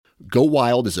Go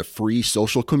Wild is a free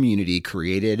social community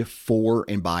created for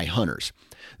and by hunters.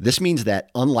 This means that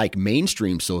unlike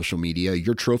mainstream social media,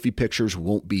 your trophy pictures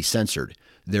won't be censored.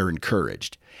 They're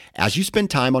encouraged. As you spend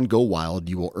time on Go Wild,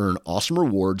 you will earn awesome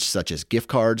rewards such as gift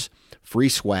cards, free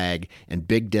swag, and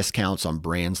big discounts on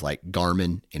brands like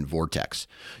Garmin and Vortex.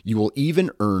 You will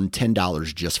even earn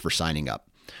 $10 just for signing up.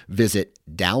 Visit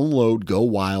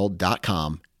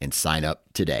downloadgowild.com and sign up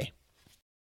today.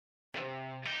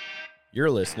 You're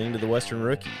listening to The Western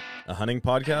Rookie, a hunting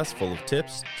podcast full of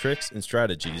tips, tricks, and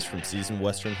strategies from seasoned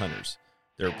Western hunters.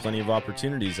 There are plenty of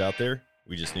opportunities out there.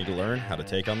 We just need to learn how to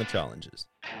take on the challenges.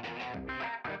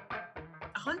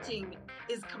 Hunting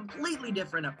is completely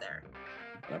different up there.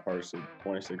 I've harvested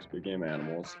 26 big game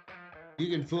animals.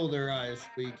 You can fool their eyes,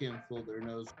 but you can't fool their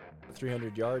nose.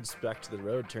 300 yards back to the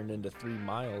road turned into 3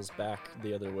 miles back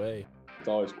the other way. It's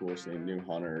always cool seeing new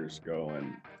hunters go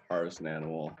and harvest an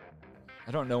animal.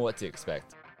 I don't know what to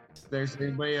expect. If there's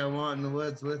anybody I want in the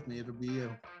woods with me, it'll be you.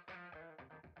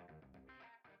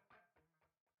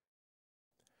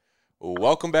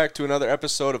 Welcome back to another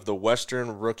episode of the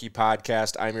Western Rookie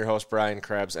Podcast. I'm your host, Brian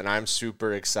Krebs, and I'm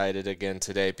super excited again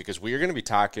today because we are going to be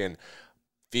talking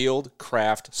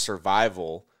Fieldcraft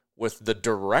Survival with the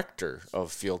director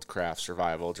of Fieldcraft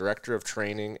Survival, director of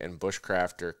training and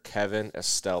bushcrafter, Kevin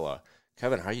Estella.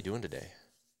 Kevin, how are you doing today?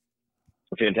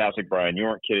 Fantastic, Brian. You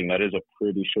weren't kidding. That is a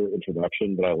pretty short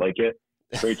introduction, but I like it.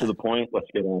 Straight to the point. Let's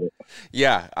get at it.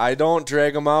 Yeah, I don't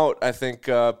drag them out. I think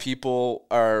people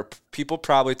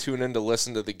probably tune in to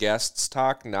listen to the guests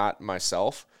talk, not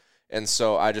myself. And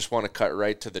so I just want to cut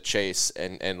right to the chase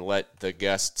and let the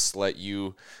guests let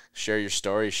you share your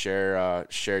story, share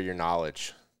your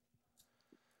knowledge.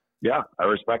 Yeah, I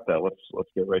respect that. Let's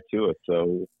get right to it.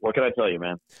 So, what can I tell you,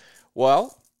 man?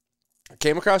 Well, I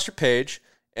came across your page.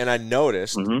 And I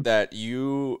noticed that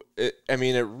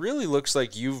it really looks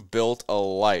like you've built a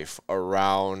life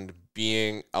around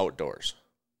being outdoors.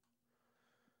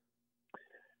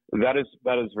 That is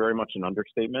very much an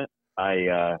understatement.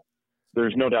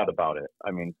 There's no doubt about it.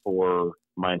 I mean, for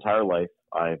my entire life,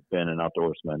 I've been an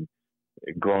outdoorsman.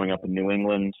 Growing up in New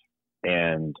England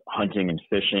and hunting and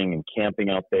fishing and camping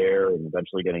out there, and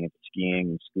eventually getting into skiing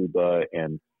and scuba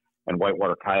and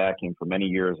whitewater kayaking for many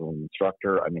years as an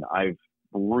instructor. I mean, I've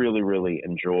really, really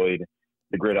enjoyed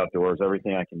the great outdoors,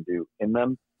 everything I can do in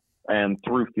them. And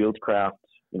through Fieldcraft,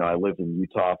 I lived in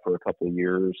Utah for a couple of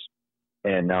years,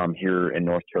 and now I'm here in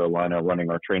North Carolina running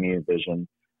our training division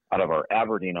out of our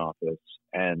Aberdeen office.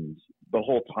 And the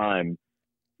whole time,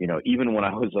 even when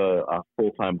I was a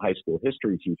full-time high school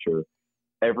history teacher,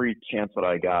 every chance that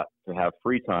I got to have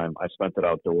free time, I spent it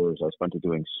outdoors. I spent it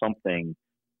doing something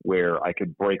where I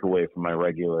could break away from my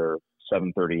regular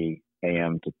 7:30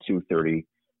 a.m. to 2:30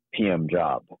 p.m.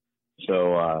 job.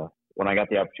 So when I got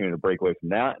the opportunity to break away from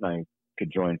that and I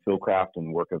could join Fieldcraft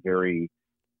and work a very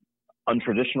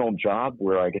untraditional job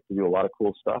where I get to do a lot of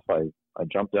cool stuff, I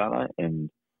jumped on it and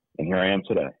here I am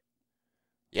today.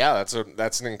 Yeah,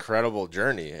 that's an incredible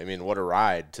journey. I mean, what a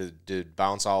ride to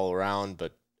bounce all around,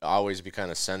 but always be kind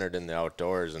of centered in the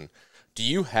outdoors. And do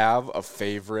you have a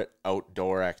favorite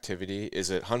outdoor activity?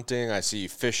 Is it hunting? I see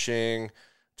fishing,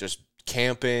 just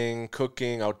camping,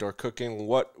 cooking, outdoor cooking.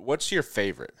 What's your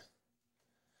favorite?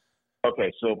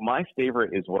 Okay, so my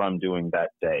favorite is what I'm doing that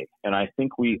day. And I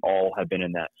think we all have been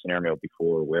in that scenario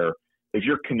before where if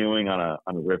you're canoeing on a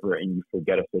river and you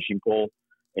forget a fishing pole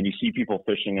and you see people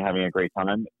fishing and having a great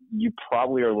time, you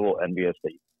probably are a little envious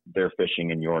that they're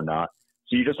fishing and you're not.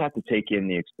 So you just have to take in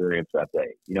the experience that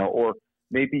day, or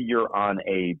maybe you're on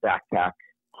a backpack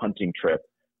hunting trip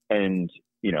and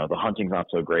the hunting's not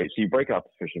so great. So you break out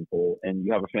the fishing pole and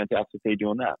you have a fantastic day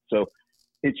doing that. So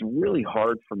it's really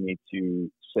hard for me to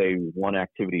say one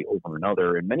activity over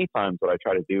another. And many times what I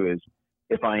try to do is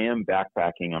if I am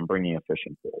backpacking, I'm bringing a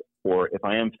fishing pole. Or if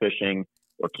I am fishing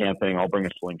or camping, I'll bring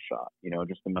a slingshot,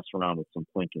 just to mess around with some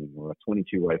plinking or a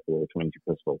 22 rifle or a 22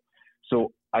 pistol.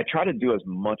 So I try to do as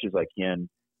much as I can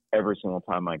every single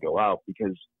time I go out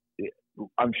because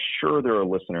I'm sure there are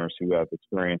listeners who have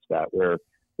experienced that where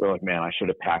they're like, man, I should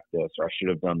have packed this or I should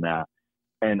have done that.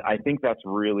 And I think that's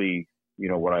really,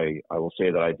 what I will say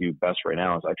that I do best right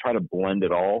now is I try to blend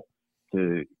it all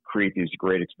to create these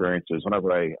great experiences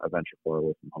whenever I venture far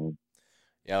away from home.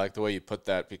 Yeah, I like the way you put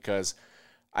that because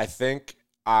I think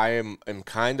I am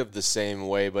kind of the same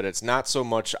way, but it's not so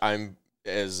much I'm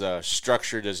as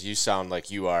structured as you sound like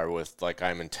you are with like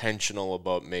I'm intentional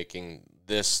about making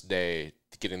this day,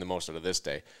 getting the most out of this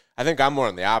day. I think I'm more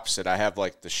on the opposite. I have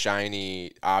like the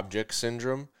shiny object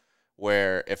syndrome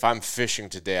where if I'm fishing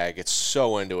today, I get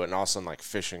so into it and all of a sudden like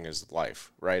fishing is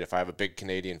life, right? If I have a big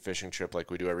Canadian fishing trip like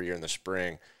we do every year in the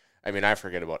spring, I mean, I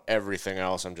forget about everything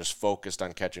else. I'm just focused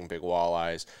on catching big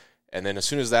walleyes. And then as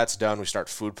soon as that's done, we start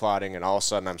food plotting, and all of a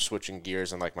sudden I'm switching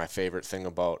gears, and like my favorite thing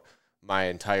about my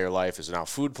entire life is now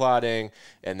food plotting,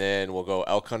 and then we'll go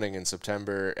elk hunting in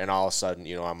September, and all of a sudden,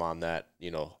 I'm on that,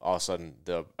 all of a sudden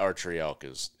the archery elk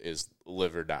is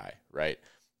live or die, right?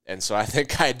 And so I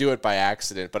think I do it by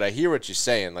accident, but I hear what you're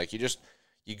saying. Like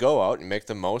you go out and make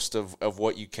the most of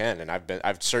what you can, and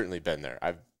I've certainly been there.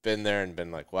 I've been there and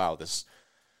been like, wow, the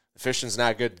fishing's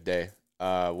not good today.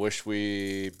 Wish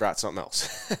we brought something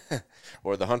else.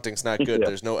 Or the hunting's not good. Yeah.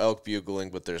 There's no elk bugling,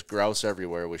 but there's grouse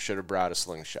everywhere. We should have brought a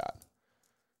slingshot.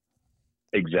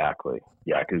 Exactly.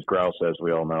 Yeah, because grouse, as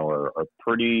we all know, are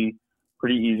pretty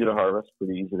easy to harvest,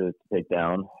 pretty easy to take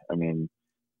down. I mean,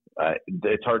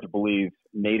 it's hard to believe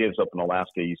natives up in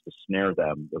Alaska used to snare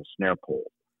them with a snare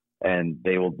pole, and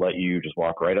they will let you just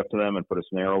walk right up to them and put a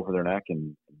snare over their neck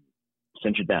and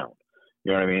cinch it down.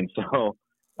 You know what I mean? So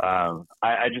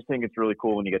I just think it's really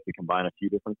cool when you get to combine a few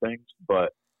different things.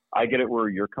 But I get it where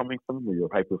you're coming from, where you're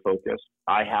hyper-focused.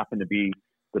 I happen to be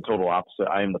the total opposite.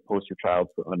 I am the poster child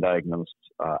for undiagnosed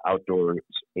outdoors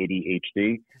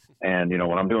ADHD. And,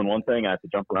 when I'm doing one thing, I have to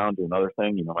jump around, do another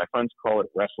thing. My friends call it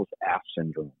restless ass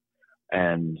syndrome.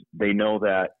 And they know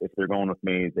that if they're going with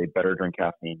me, they better drink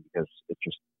caffeine because it's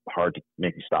just hard to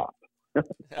make you stop.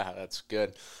 Yeah, that's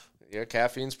good. Yeah,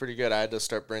 caffeine's pretty good. I had to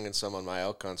start bringing some on my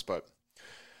elk hunts, but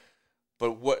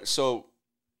so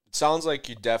it sounds like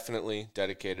you definitely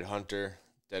dedicated hunter,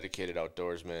 dedicated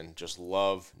outdoorsman, just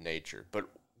love nature. But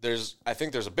I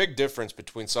think there's a big difference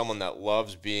between someone that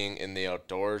loves being in the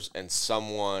outdoors and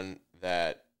someone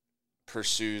that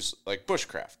pursues like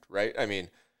bushcraft, right? I mean,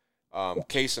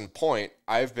 case in point,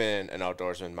 I've been an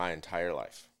outdoorsman my entire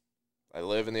life. I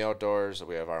live in the outdoors.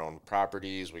 We have our own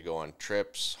properties. We go on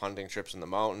trips, hunting trips in the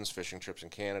mountains, fishing trips in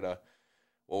Canada.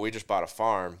 Well, we just bought a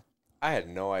farm. I had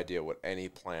no idea what any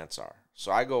plants are.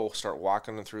 So I go start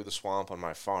walking through the swamp on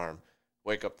my farm,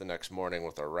 wake up the next morning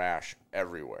with a rash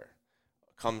everywhere.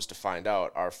 Comes to find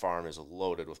out, our farm is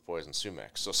loaded with poison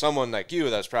sumac. So someone like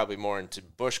you that's probably more into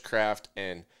bushcraft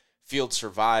and field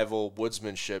survival,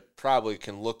 woodsmanship, probably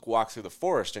can walk through the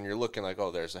forest, and you're looking like, oh,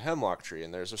 there's a hemlock tree,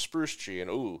 and there's a spruce tree, and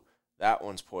ooh, that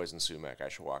one's poison sumac. I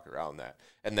should walk around that.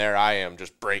 And there I am,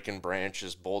 just breaking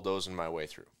branches, bulldozing my way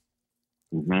through.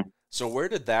 Mm-hmm. So where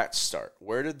did that start?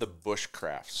 Where did the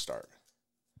bushcraft start?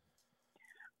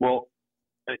 Well,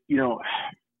 I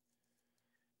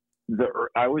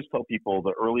always tell people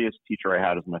the earliest teacher I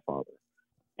had is my father.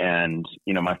 And,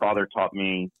 my father taught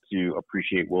me to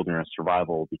appreciate wilderness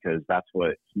survival because that's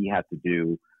what he had to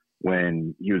do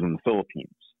when he was in the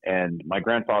Philippines. And my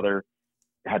grandfather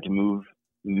had to move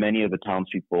many of the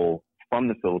townspeople from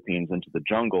the Philippines into the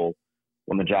jungle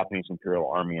when the Japanese Imperial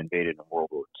Army invaded in World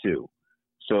War II.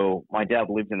 So my dad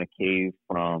lived in a cave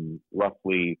from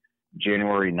roughly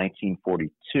January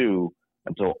 1942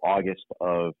 until August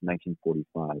of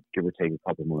 1945, give or take a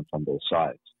couple months on both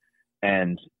sides.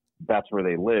 And that's where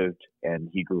they lived, and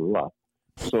he grew up.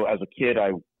 So as a kid,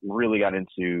 I really got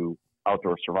into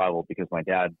outdoor survival because my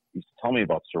dad used to tell me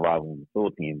about survival in the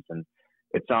Philippines, and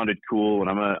it sounded cool. And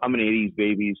I'm an 80s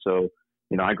baby, so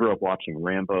I grew up watching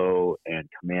Rambo and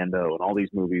Commando and all these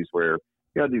movies where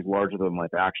you had these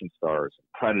larger-than-life action stars,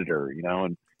 Predator,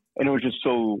 and it was just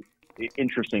so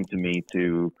interesting to me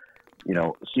to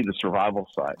see the survival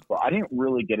side. But I didn't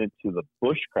really get into the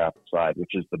bushcraft side,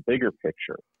 which is the bigger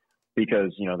picture,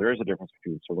 because, there is a difference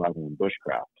between survival and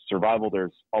bushcraft. Survival,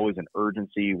 there's always an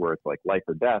urgency where it's like life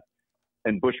or death.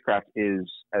 And bushcraft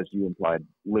is, as you implied,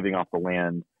 living off the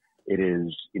land. It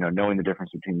is, knowing the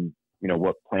difference between,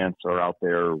 what plants are out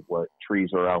there, what trees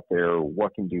are out there,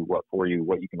 what can do what for you,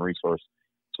 what you can resource.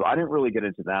 So I didn't really get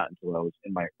into that until I was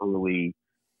in my early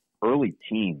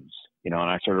teens, and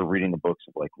I started reading the books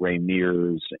of like Ray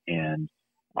Mears and,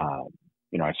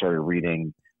 I started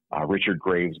reading Richard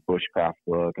Graves' Bushcraft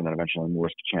book, and then eventually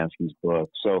Morris Kachansky's book.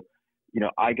 So,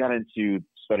 I got into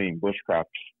studying bushcraft,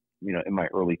 in my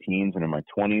early teens and in my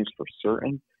 20s for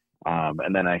certain.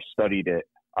 And then I studied it,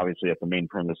 obviously, at the main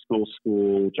primitive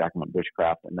school, Jacquemont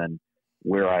Bushcraft, and then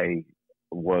where I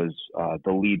was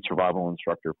the lead survival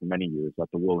instructor for many years at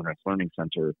the Wilderness Learning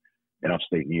Center in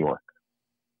upstate New York.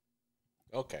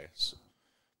 Okay,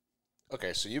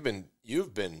 so you've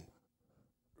been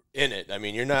in it. I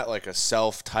mean, you're not like a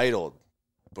self-titled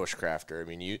bushcrafter. I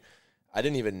mean, I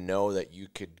didn't even know that you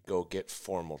could go get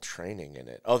formal training in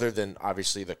it, other than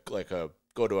obviously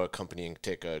go to a company and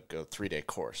take a 3-day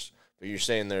course. But you're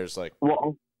saying there's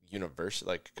university,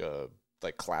 like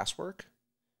classwork?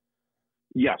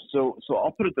 Yeah. So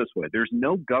I'll put it this way: there's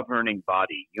no governing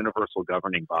body, universal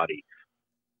governing body,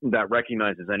 that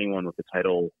recognizes anyone with the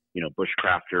title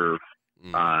bushcrafter,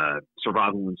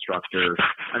 survival instructor.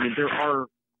 I mean, there are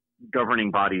governing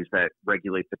bodies that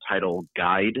regulate the title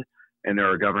guide, and there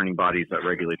are governing bodies that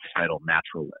regulate the title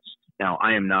naturalist. Now,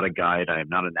 I am not a guide. I am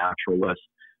not a naturalist,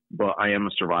 but I am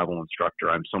a survival instructor.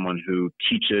 I'm someone who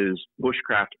teaches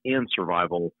bushcraft and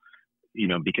survival,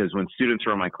 because when students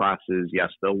are in my classes, yes,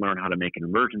 they'll learn how to make an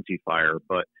emergency fire.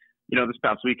 But, this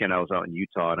past weekend I was out in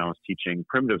Utah and I was teaching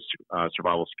primitive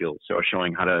survival skills. So I was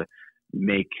showing how to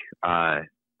make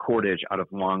cordage out of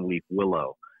longleaf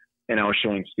willow. And I was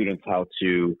showing students how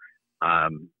to,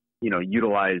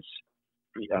 utilize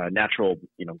natural,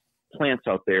 plants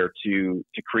out there to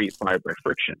create fire by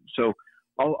friction. So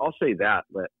I'll say that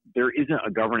there isn't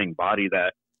a governing body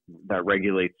that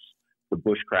regulates the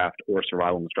bushcraft or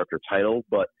survival instructor title.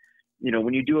 But,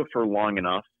 when you do it for long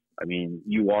enough, I mean,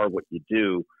 you are what you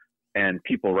do, and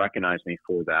people recognize me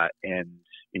for that. And,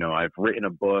 I've written a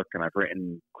book and I've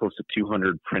written close to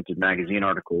 200 printed magazine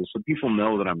articles. So people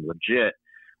know that I'm legit.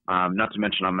 Not to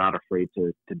mention, I'm not afraid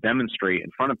to demonstrate in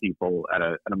front of people at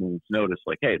a moment's notice,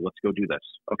 like, hey, let's go do this.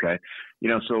 Okay.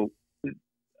 So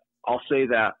I'll say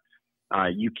that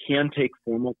you can take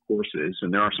formal courses,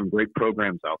 and there are some great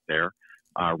programs out there.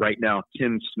 Right now,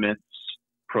 Tim Smith's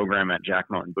program at Jack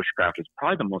Mountain Bushcraft is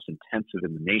probably the most intensive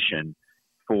in the nation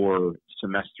for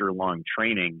semester-long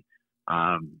training.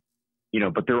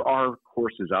 But there are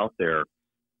courses out there.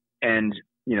 And,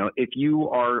 if you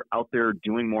are out there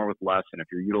doing more with less, and if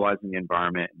you're utilizing the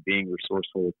environment and being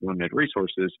resourceful with limited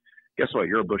resources, guess what?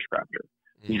 You're a bushcrafter,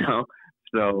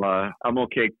 So I'm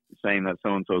okay saying that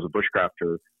so-and-so is a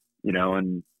bushcrafter,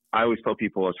 and I always tell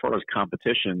people, as far as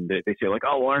competition, they say like,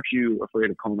 oh, well, aren't you afraid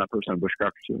of calling that person a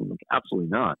bushcrafter too? I'm like, absolutely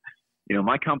not.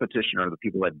 My competition are the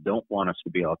people that don't want us to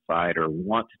be outside or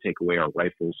want to take away our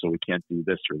rifles so we can't do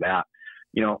this or that.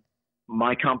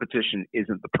 My competition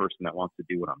isn't the person that wants to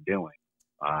do what I'm doing.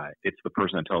 It's the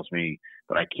person that tells me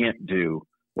that I can't do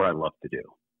what I love to do.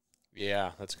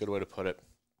 Yeah, that's a good way to put it.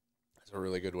 That's a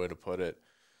really good way to put it.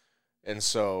 And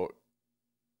so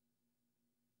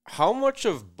how much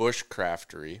of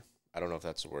bushcraftery, I don't know if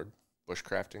that's the word,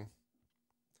 bushcrafting?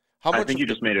 I think you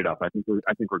just made it up. I think we're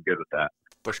good with that.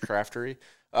 Bushcraftery.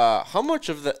 How much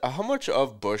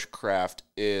of bushcraft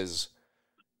is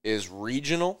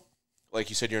regional? Like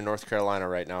you said, you're in North Carolina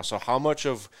right now. So how much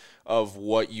of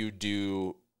what you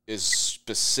do is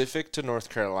specific to North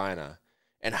Carolina,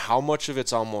 and how much of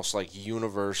it's almost like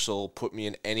universal, put me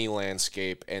in any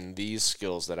landscape and these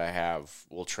skills that I have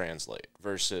will translate,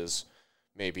 versus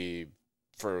maybe,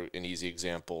 for an easy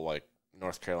example, like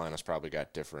North Carolina's probably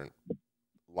got different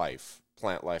life,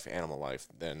 plant life, animal life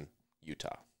than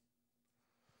Utah?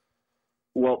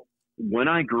 Well, when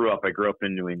I grew up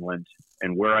in New England,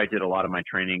 and where I did a lot of my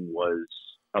training was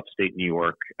upstate New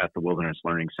York at the Wilderness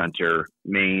Learning Center,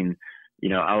 Maine.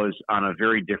 I was on a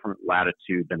very different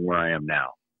latitude than where I am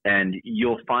now. And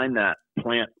you'll find that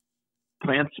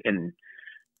plants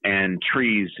and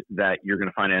trees that you're going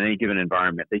to find in any given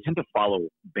environment, they tend to follow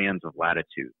bands of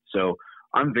latitude. So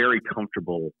I'm very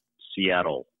comfortable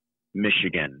Seattle,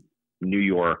 Michigan, New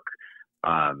York,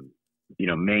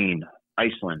 Maine,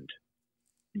 Iceland,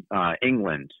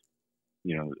 England,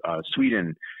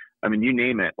 Sweden. I mean, you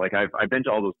name it. Like I've been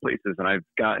to all those places, and I've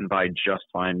gotten by just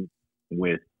fine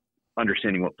with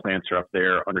understanding what plants are up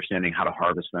there, understanding how to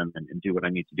harvest them and do what I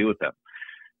need to do with them.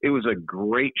 It was a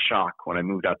great shock when I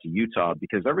moved out to Utah,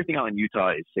 because everything out in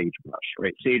Utah is sagebrush,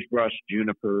 right? Sagebrush,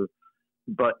 juniper.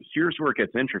 But here's where it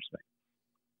gets interesting.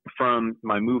 From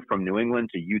my move from New England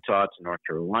to Utah to North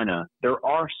Carolina, there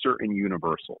are certain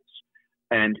universals.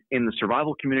 And in the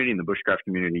survival community, in the bushcraft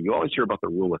community, you always hear about the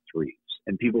rule of threes.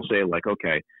 And people say, like,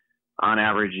 okay, on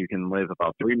average, you can live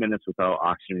about 3 minutes without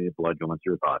oxygenated blood going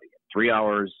through your body, 3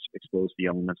 hours exposed to the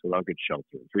elements without good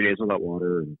shelter, 3 days without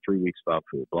water, and 3 weeks without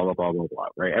food, blah, blah, blah, blah, blah,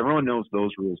 right? Everyone knows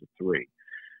those rules of three.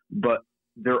 But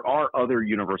there are other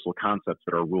universal concepts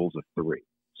that are rules of three.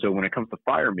 So when it comes to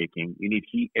fire making, you need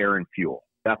heat, air, and fuel.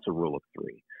 That's a rule of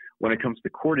three. When it comes to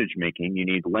cordage making, you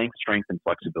need length, strength, and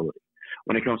flexibility.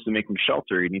 When it comes to making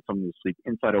shelter, you need something to sleep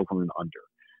inside, over, and under.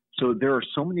 So there are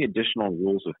so many additional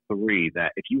rules of three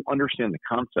that if you understand the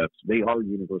concepts, they are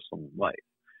universal in life.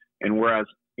 And whereas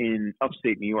in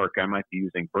upstate New York, I might be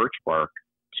using birch bark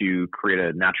to create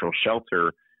a natural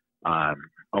shelter, a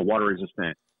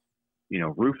water-resistant,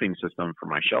 roofing system for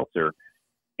my shelter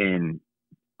in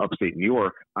upstate New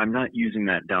York, I'm not using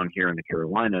that down here in the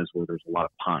Carolinas where there's a lot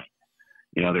of pine.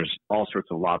 There's all sorts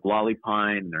of loblolly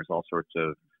pine, and there's all sorts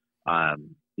of,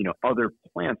 other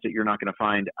plants that you're not going to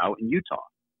find out in Utah.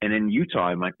 And in Utah,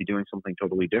 I might be doing something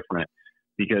totally different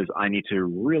because I need to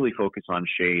really focus on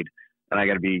shade and I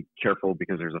got to be careful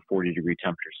because there's a 40-degree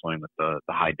temperature swing with the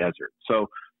high desert. So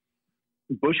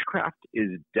bushcraft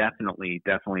is definitely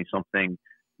something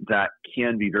that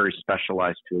can be very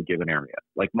specialized to a given area.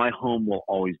 Like my home will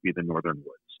always be the northern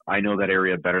woods. I know that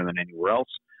area better than anywhere else,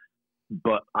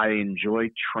 but I enjoy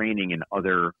training in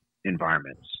other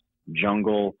environments.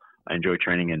 Jungle, I enjoy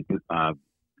training in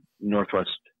Northwest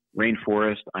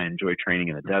rainforest. I enjoy training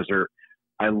in the desert.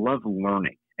 I love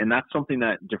learning. And that's something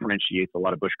that differentiates a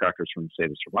lot of bushcrafters from, say,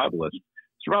 the survivalists.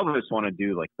 Survivalists want to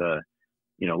do like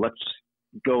let's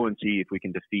go and see if we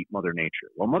can defeat Mother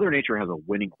Nature. Well, Mother Nature has a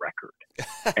winning record,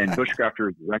 and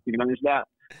bushcrafters recognize that,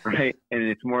 right? And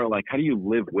it's more like, how do you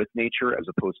live with nature as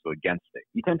opposed to against it?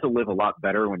 You tend to live a lot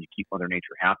better when you keep Mother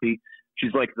Nature happy.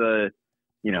 She's like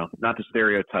not the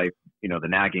stereotype, the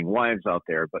nagging wives out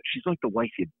there, but she's like the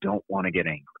wife you don't want to get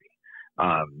angry,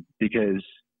 because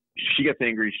she gets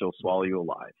angry, she'll swallow you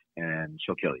alive and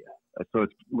she'll kill you. So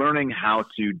it's learning how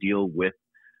to deal with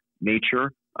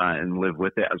nature and live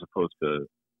with it as opposed to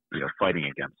fighting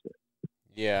against it.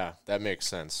 Yeah, that makes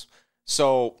sense.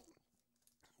 So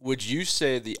would you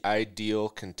say the ideal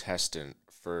contestant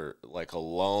for like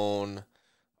Alone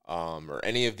or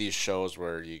any of these shows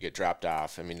where you get dropped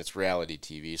off, I mean, it's reality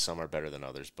TV, some are better than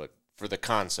others, but for the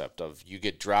concept of you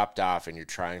get dropped off and you're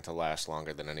trying to last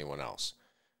longer than anyone else,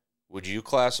 would you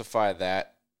classify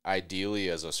that ideally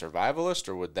as a survivalist,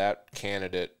 or would that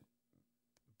candidate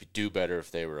do better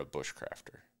if they were a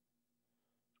bushcrafter?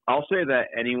 I'll say that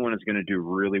anyone is going to do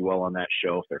really well on that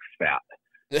show if they're fat.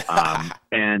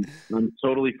 And I'm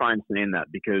totally fine saying that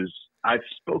because I've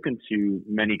spoken to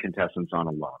many contestants on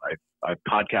Alone. I've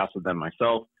podcasted them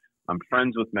myself. I'm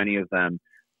friends with many of them.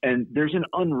 And there's an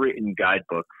unwritten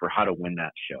guidebook for how to win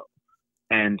that show.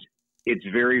 And it's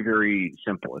very, very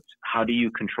simple. It's how do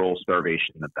you control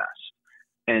starvation the best?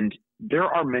 And there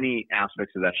are many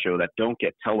aspects of that show that don't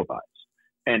get televised.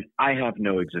 And I have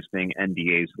no existing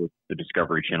NDAs with the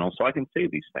Discovery Channel, so I can say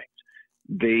these things.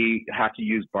 They have to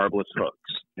use barbless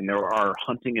hooks, and there are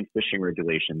hunting and fishing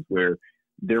regulations where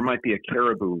there might be a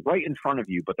caribou right in front of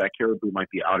you, but that caribou might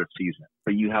be out of season.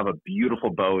 But you have a beautiful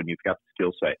bow and you've got the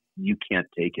skill set. You can't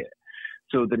take it.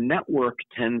 So the network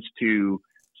tends to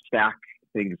stack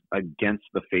things against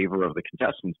the favor of the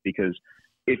contestants because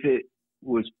if it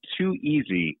was too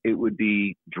easy, it would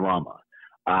be drama.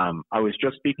 I was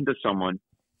just speaking to someone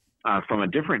from a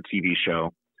different TV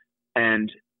show,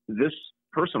 and this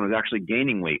person was actually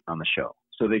gaining weight on the show.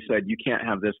 So they said, you can't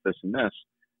have this, this, and this.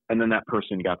 And then that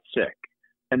person got sick.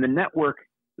 And the network,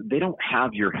 they don't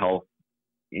have your health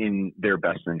in their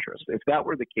best interest. If that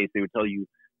were the case, they would tell you,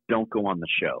 don't go on the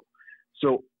show.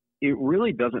 So it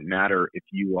really doesn't matter if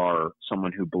you are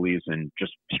someone who believes in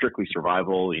just strictly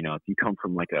survival, if you come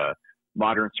from like a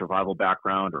modern survival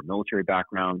background or military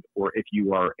background, or if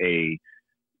you are a,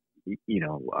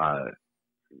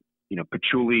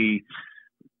 patchouli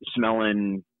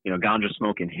smelling, ganja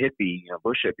smoking hippie,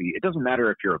 bush hippie. It doesn't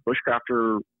matter if you're a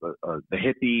bushcrafter, the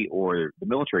hippie, or the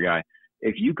military guy.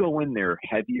 If you go in there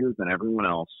heavier than everyone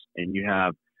else and you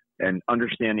have an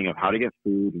understanding of how to get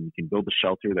food and you can build a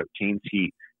shelter that retains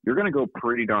heat, you're going to go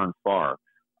pretty darn far.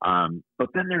 But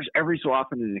then there's every so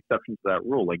often an exception to that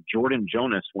rule. Like Jordan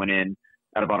Jonas went in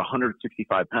at about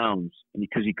 165 pounds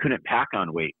because he couldn't pack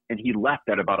on weight, and he left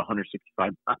at about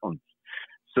 165 pounds.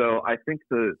 So I think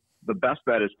the best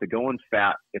bet is to go in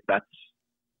fat if that's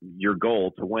your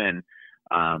goal to win.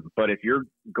 But if your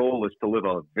goal is to live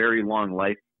a very long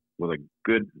life with a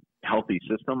good, healthy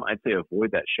system, I'd say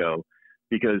avoid that show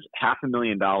because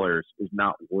 $500,000 is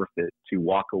not worth it to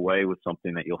walk away with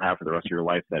something that you'll have for the rest of your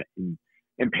life that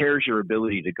impairs your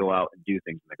ability to go out and do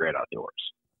things in the great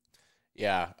outdoors.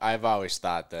 Yeah, I've always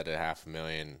thought that at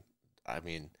 $500,000,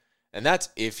 and that's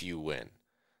if you win.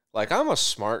 Like, I'm a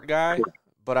smart guy,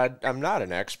 but I'm not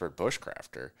an expert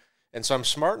bushcrafter. And so I'm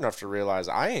smart enough to realize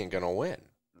I ain't going to win.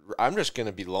 I'm just going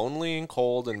to be lonely and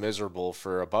cold and miserable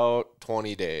for about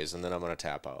 20 days, and then I'm going to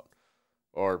tap out.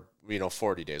 Or,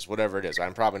 40 days, whatever it is.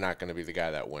 I'm probably not going to be the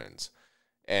guy that wins.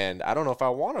 And I don't know if I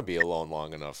want to be alone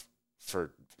long enough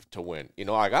to win.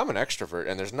 Like, I'm an extrovert,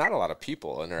 and there's not a lot of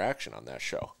people interaction on that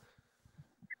show.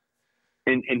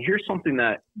 And here's something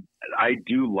that I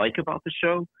do like about the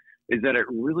show is that it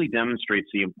really demonstrates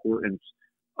the importance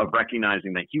of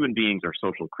recognizing that human beings are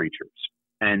social creatures.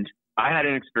 And I had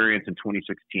an experience in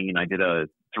 2016. I did a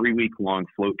 3-week-long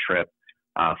float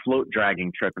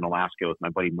dragging trip in Alaska with my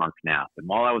buddy Mark Knapp. And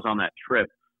while I was on that trip,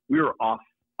 we were off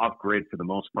grid for the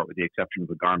most part, with the exception of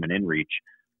the Garmin InReach.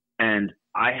 And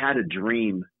I had a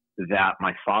dream that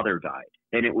my father died.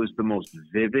 And it was the most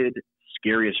vivid,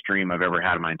 scariest dream I've ever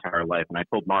had in my entire life. And I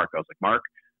told Mark, I was like, Mark,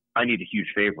 I need a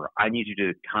huge favor. I need you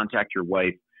to contact your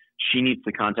wife. she needs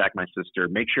to contact my sister,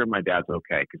 make sure my dad's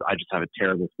okay, because I just have a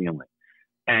terrible feeling.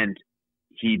 And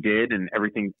he did, and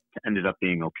everything ended up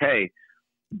being okay.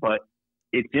 But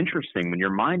it's interesting when your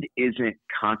mind isn't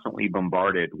constantly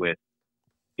bombarded with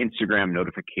Instagram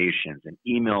notifications and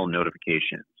email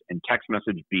notifications and text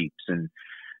message beeps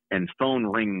and phone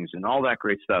rings and all that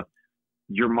great stuff.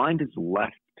 Your mind is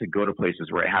left to go to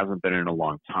places where it hasn't been in a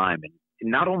long time.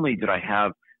 And not only did I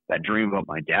have that dream about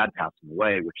my dad passing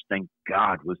away, which thank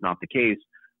God was not the case,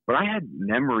 but I had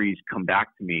memories come back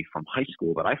to me from high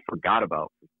school that I forgot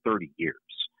about for 30 years.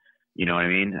 You know what I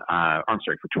mean? I'm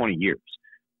sorry, for 20 years.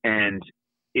 And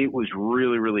it was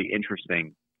really, really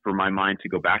interesting for my mind to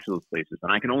go back to those places.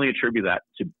 And I can only attribute that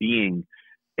to being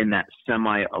in that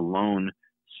semi-alone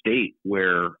state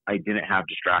where I didn't have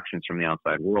distractions from the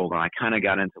outside world. And I kind of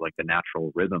got into like the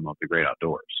natural rhythm of the great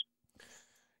outdoors.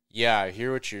 Yeah, I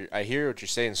hear what you're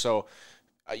saying. So,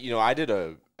 I did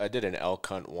an elk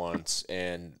hunt once,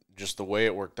 and just the way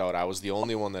it worked out, I was the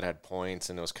only one that had points,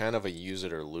 and it was kind of a use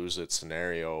it or lose it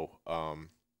scenario,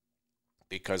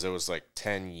 because it was like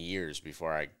 10 years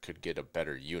before I could get a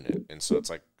better unit. And so it's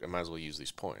like, I might as well use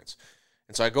these points.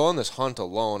 And so I go on this hunt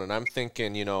alone, and I'm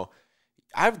thinking,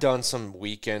 I've done some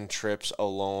weekend trips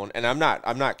alone, and I'm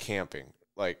not camping.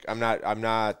 Like I'm not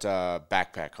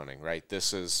backpack hunting, right?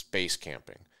 This is base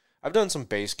camping. I've done some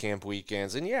base camp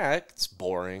weekends, and yeah, it's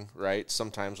boring, right?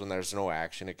 Sometimes when there's no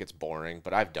action, it gets boring,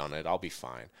 but I've done it. I'll be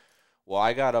fine. Well,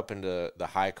 I got up into the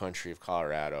high country of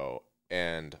Colorado,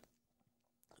 and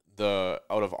out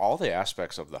of all the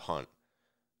aspects of the hunt,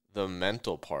 the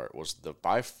mental part was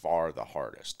by far the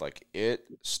hardest. Like, it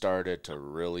started to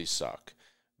really suck.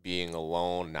 Being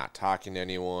alone, not talking to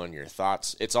anyone, your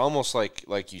thoughts. It's almost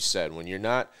like you said, when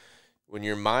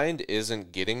your mind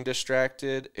isn't getting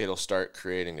distracted, it'll start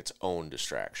creating its own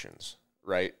distractions,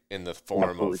 right? In the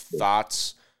form of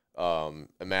thoughts,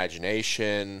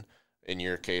 imagination, in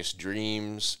your case,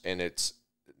 dreams, and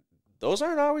those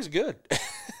aren't always good.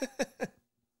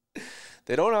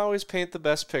 They don't always paint the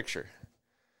best picture.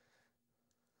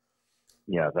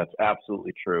 Yeah, that's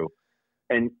absolutely true.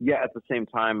 And yeah, at the same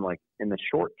time, like in the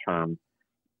short term,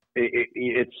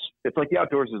 it's like the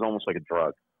outdoors is almost like a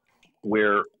drug,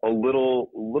 where a little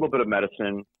bit of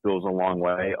medicine goes a long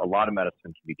way. A lot of medicine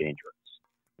can be dangerous.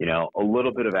 A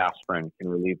little bit of aspirin can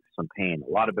relieve some pain.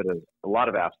 A lot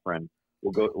of aspirin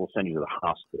will send you to the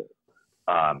hospital.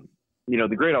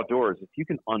 The great outdoors, if you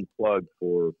can unplug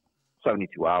for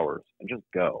 72 hours and just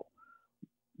go,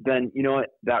 then you know what,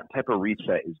 that type of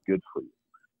reset is good for you.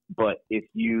 But if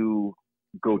you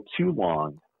go too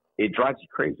long, it drives you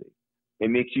crazy.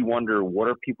 It makes you wonder, what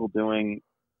are people doing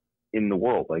in the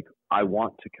world? Like, I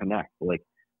want to connect. Like,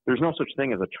 there's no such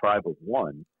thing as a tribe of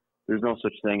one. There's no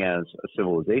such thing as a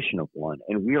civilization of one.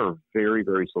 And we are very,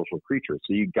 very social creatures.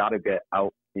 So you got to get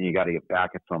out and you got to get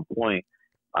back at some point.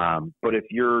 But if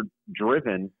you're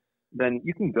driven, then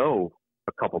you can go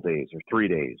a couple days or 3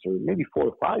 days or maybe 4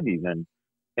 or 5 even,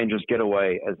 and just get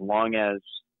away, as long as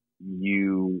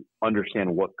you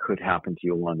understand what could happen to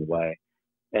you along the way.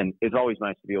 And it's always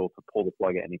nice to be able to pull the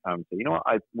plug at any time and say, you know what,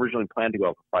 I originally planned to go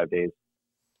out for 5 days.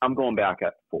 I'm going back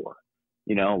at 4.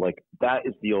 Like, that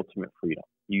is the ultimate freedom.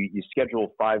 You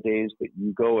schedule 5 days, but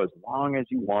you go as long as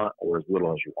you want or as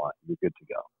little as you want. You're good to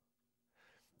go.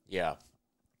 Yeah.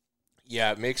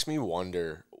 Yeah, it makes me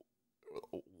wonder,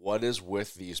 what is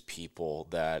with these people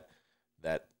that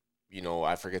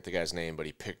I forget the guy's name, but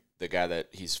he picked the guy that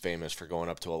he's famous for going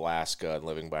up to Alaska and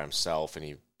living by himself, and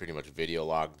he pretty much video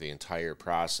logged the entire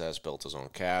process, built his own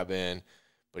cabin,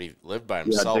 but he lived by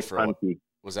himself for,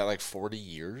 was that like 40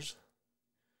 years?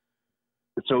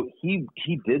 So he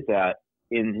did that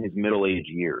in his middle-aged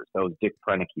years. That was Dick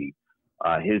Prenneke.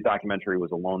 His documentary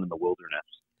was Alone in the Wilderness.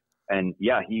 And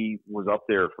yeah, he was up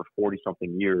there for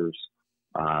 40-something years.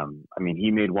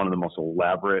 He made one of the most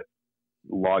elaborate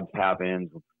log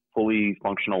cabins with fully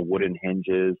functional wooden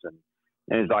hinges. And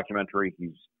in his documentary,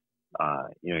 he's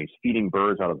feeding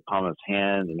birds out of the palm of his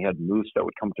hand, and he had moose that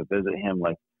would come to visit him.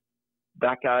 Like,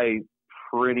 that guy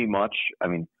pretty much,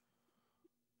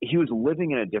 he was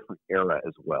living in a different era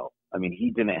as well.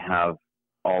 He didn't have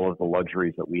all of the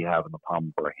luxuries that we have in the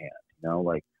palm of our hand.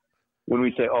 Like, when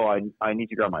we say, oh, I need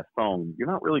to grab my phone, you're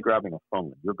not really grabbing a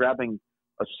phone. You're grabbing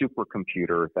a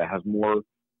supercomputer that has more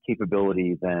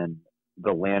capability than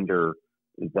the lander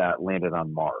that landed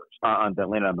on Mars, that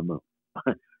landed on the moon.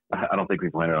 I don't think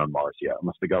we've landed on Mars yet,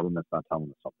 unless the government's not telling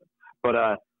us something.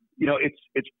 But,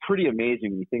 it's pretty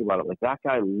amazing when you think about it. Like, that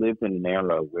guy lived in an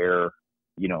era where,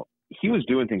 he was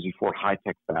doing things before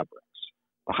high-tech fabrics.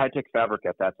 The high-tech fabric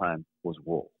at that time was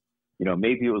wool.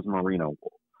 Maybe it was merino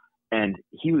wool. And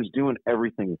he was doing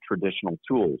everything with traditional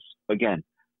tools. Again,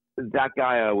 that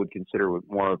guy I would consider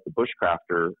more of the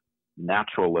bushcrafter,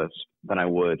 naturalist than I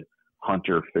would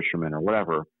hunter, fisherman, or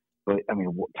whatever. But I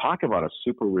mean, talk about a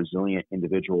super resilient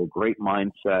individual, great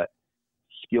mindset,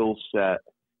 skill set,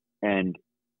 and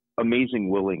amazing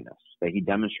willingness that he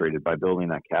demonstrated by building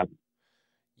that cabin.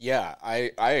 Yeah,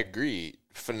 I agree.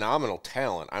 Phenomenal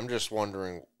talent. I'm just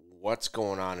wondering what's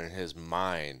going on in his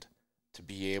mind to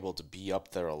be able to be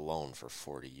up there alone for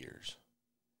 40 years.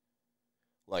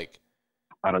 Like,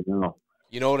 I don't know.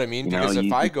 You know what I mean? Because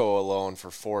if I go alone for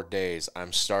 4 days,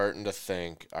 I'm starting to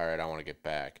think, all right, I want to get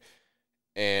back.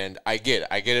 And I get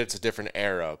it. It's a different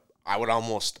era.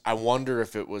 I wonder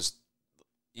if it was,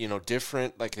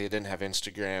 different. Like they didn't have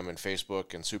Instagram and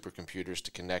Facebook and supercomputers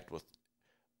to connect with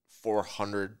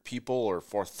 400 people or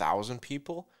 4,000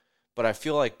 people. But I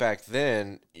feel like back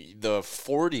then, the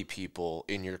 40 people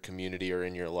in your community or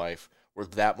in your life were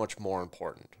that much more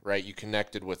important, right? You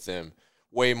connected with them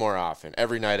way more often,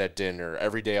 every night at dinner,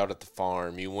 every day out at the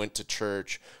farm. You went to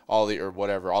church, all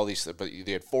these, but you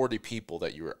had 40 people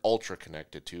that you were ultra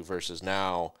connected to versus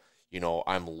now,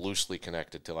 I'm loosely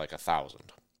connected to like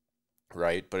 1,000,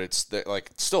 right? But it's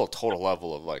still a total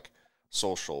level of like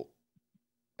social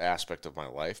aspect of my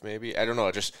life, maybe. I don't know.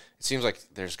 It seems like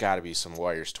there's got to be some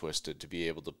wires twisted to be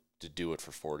able to do it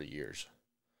for 40 years.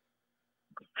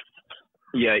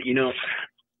 Yeah,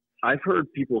 I've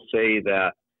heard people say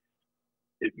that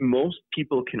most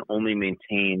people can only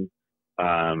maintain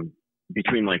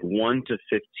between like 1 to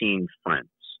 15 friends,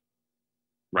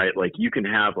 right? Like you can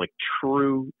have like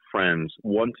true friends,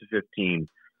 1 to 15.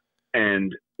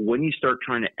 And when you start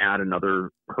trying to add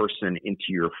another person into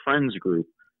your friends group,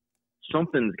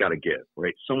 something's got to give,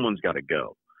 right? Someone's got to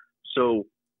go. So,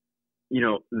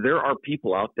 there are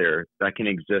people out there that can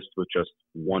exist with just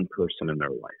one person in their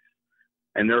life.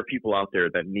 And there are people out there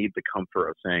that need the comfort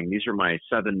of saying, these are my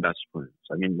 7 best friends.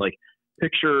 I mean, like,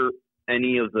 picture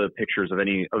any of the pictures of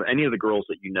any of the girls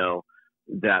that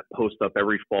that post up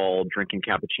every fall drinking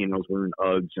cappuccinos, wearing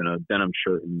Uggs and a denim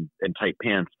shirt and tight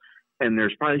pants. And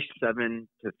there's probably 7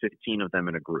 to 15 of them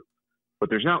in a group. But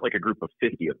there's not like a group of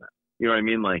 50 of them. You know what I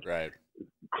mean? Like, right.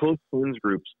 Close friends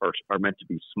groups are meant to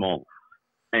be small.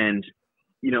 And,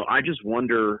 I just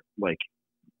wonder, like,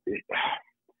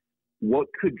 what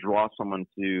could draw someone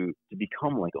to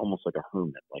become like almost like a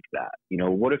hermit like that?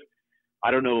 What if, I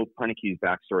don't know Prenike's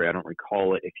backstory, I don't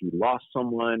recall it, if he lost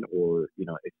someone or,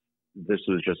 if this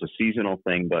was just a seasonal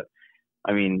thing, but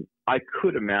I mean, I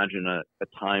could imagine a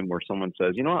time where someone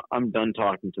says, what, I'm done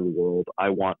talking to the world. I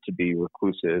want to be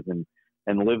reclusive and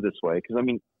live this way. Because I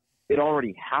mean, it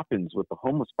already happens with the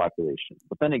homeless population.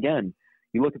 But then again,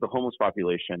 you look at the homeless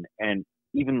population and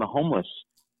even the homeless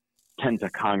tend to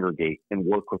congregate and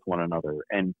work with one another.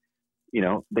 And,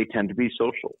 they tend to be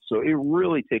social. So it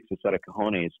really takes a set of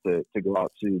cojones to go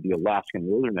out to the Alaskan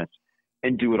wilderness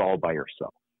and do it all by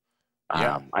yourself.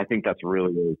 Yeah. I think that's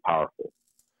really, really powerful.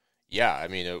 Yeah, I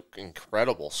mean, an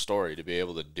incredible story to be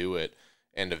able to do it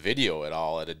and to video it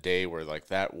all at a day where like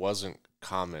that wasn't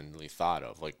commonly thought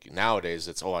of. Like nowadays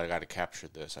it's, I got to capture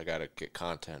this, I got to get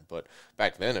content. But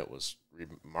back then it was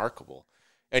remarkable.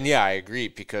 And yeah, I agree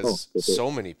because so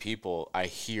many people I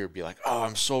hear be like, oh,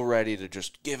 I'm so ready to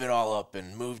just give it all up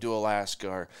and move to Alaska.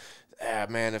 Or,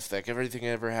 man, if like everything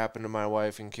ever happened to my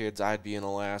wife and kids, I'd be in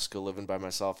Alaska living by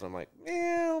myself. And I'm like,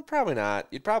 probably not.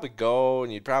 You'd probably go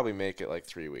and you'd probably make it like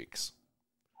 3 weeks.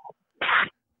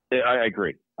 I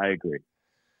agree. And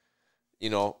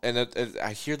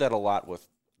I hear that a lot with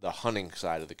the hunting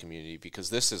side of the community because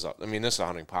this is a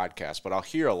hunting podcast, but I'll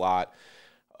hear a lot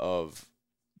of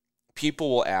people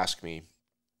will ask me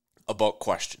about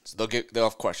questions. They'll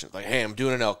have questions like, hey, I'm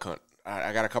doing an elk hunt.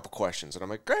 I got a couple questions. And I'm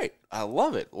like, great. I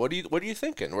love it. What are you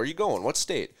thinking? Where are you going? What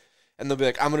state? And they'll be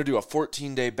like, I'm going to do a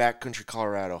 14-day backcountry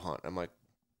Colorado hunt. I'm like,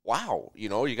 wow, you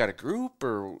got a group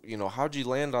or, how'd you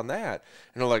land on that?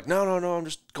 And they're like, no, I'm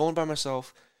just going by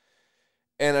myself.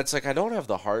 And it's like, I don't have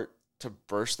the heart to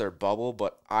burst their bubble,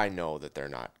 but I know that they're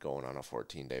not going on a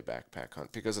 14-day backpack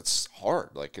hunt because it's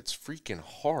hard. Like, it's freaking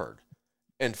hard.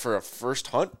 And for a first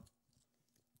hunt,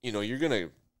 you're going to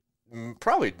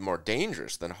probably more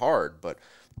dangerous than hard, but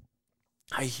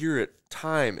I hear it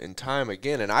time and time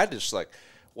again. And I just like,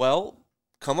 well,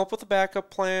 come up with a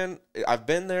backup plan. I've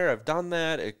been there. I've done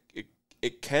that.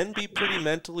 It can be pretty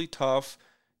mentally tough.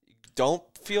 Don't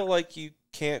feel like you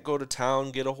can't go to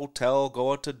town, get a hotel,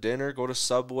 go out to dinner, go to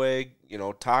Subway,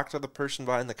 talk to the person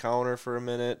behind the counter for a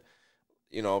minute,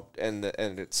 and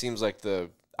it seems like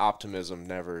the optimism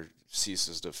never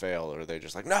ceases to fail, or they're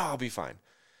just like, no, I'll be fine.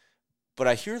 But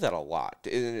I hear that a lot.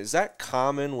 Is that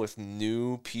common with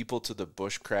new people to the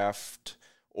bushcraft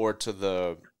or to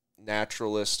the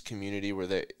naturalist community where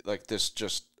they like this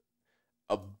just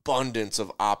abundance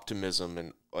of optimism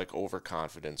and like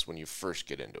overconfidence when you first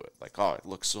get into it. Like, oh, it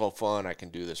looks so fun. I can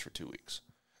do this for 2 weeks.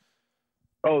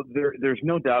 Oh, there's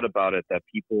no doubt about it that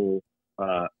people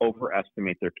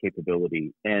overestimate their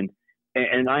capability, and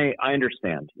I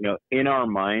understand. You know, in our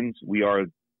minds, we are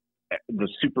the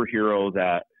superhero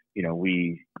that, you know,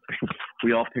 we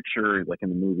all picture, like in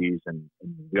the movies, and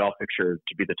we all picture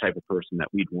to be the type of person that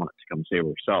we'd want to come save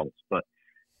ourselves. But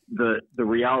the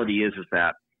reality is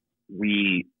that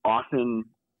we often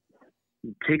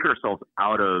take ourselves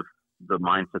out of the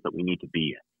mindset that we need to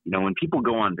be in. You know, when people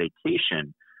go on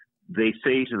vacation, they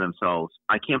say to themselves,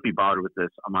 I can't be bothered with this,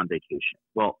 I'm on vacation.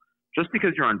 Well, just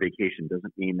because you're on vacation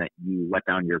doesn't mean that you let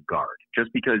down your guard. Just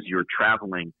because you're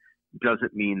traveling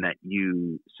doesn't mean that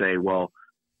you say, well,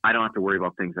 I don't have to worry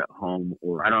about things at home,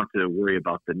 or I don't have to worry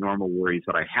about the normal worries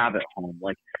that I have at home.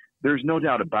 Like, there's no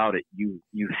doubt about it. You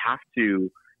have to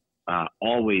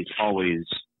always,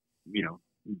 you know,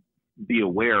 be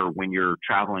aware when you're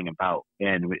traveling about,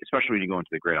 and especially when you go into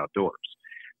the great outdoors.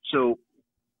 So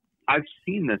I've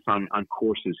seen this on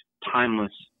courses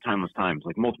timeless times,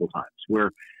 like multiple times,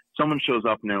 where someone shows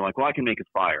up and they're like, well, I can make a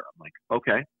fire. I'm like,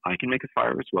 okay, I can make a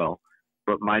fire as well,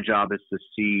 but my job is to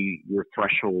see your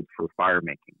threshold for fire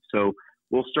making. So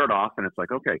we'll start off and it's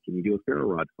like, okay, can you do a ferro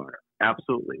rod fire?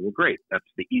 Absolutely. Well, great. That's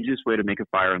the easiest way to make a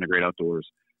fire in the great outdoors.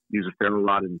 Use a ferro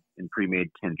rod and pre-made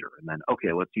tinder. And then,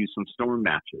 okay, let's use some storm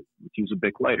matches. Let's use a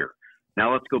Bic lighter.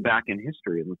 Now let's go back in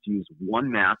history and let's use one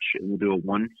match, and we'll do a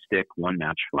one stick, one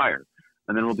match fire.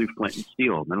 And then we'll do flint and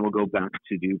steel. And then we'll go back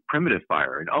to do primitive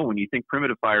fire. And when you think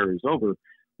primitive fire is over,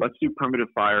 let's do primitive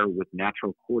fire with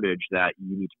natural cordage that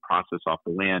you need to process off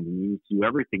the land. And you need to do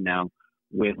everything now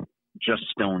with just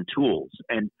stone tools.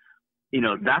 And, you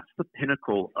know, that's the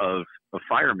pinnacle of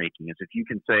fire making, is if you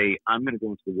can say, I'm going to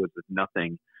go into the woods with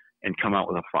nothing and come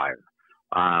out with a fire.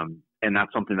 And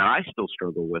that's something that I still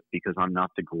struggle with because I'm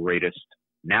not the greatest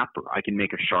napper. I can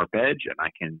make a sharp edge and I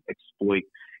can exploit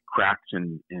cracks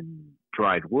in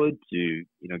dried wood to, you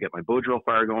know, get my bow drill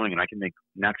fire going, and I can make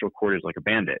natural cordage like a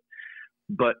bandit.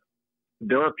 But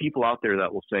there are people out there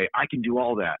that will say, I can do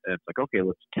all that. And it's like, okay,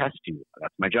 let's test you.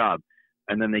 That's my job.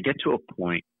 And then they get to a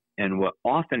point, and what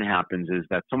often happens is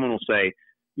that someone will say,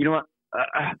 you know what,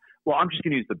 well, I'm just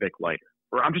going to use the Bic lighter,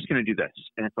 or I'm just going to do this.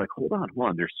 And it's like, hold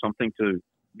on. There's something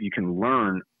you can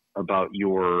learn about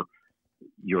your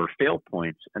fail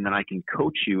points, and then I can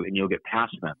coach you and you'll get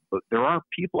past them. But there are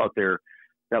people out there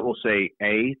that will say,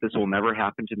 A, this will never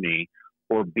happen to me,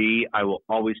 or B, I will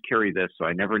always carry this, so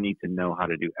I never need to know how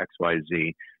to do X, Y,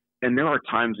 Z. And there are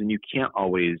times when you can't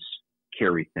always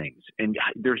carry things, and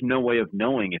there's no way of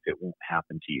knowing if it won't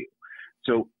happen to you.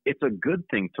 So it's a good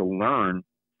thing to learn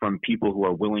from people who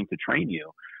are willing to train you.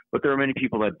 But there are many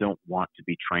people that don't want to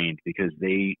be trained because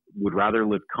they would rather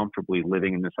live comfortably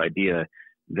living in this idea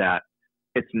that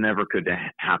it's never going to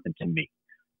happen to me.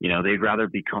 You know, they'd rather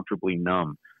be comfortably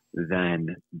numb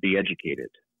than be educated.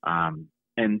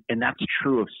 And that's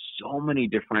true of so many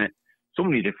different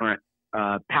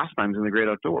pastimes in the great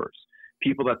outdoors.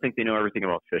 People that think they know everything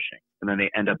about fishing, and then they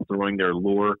end up throwing their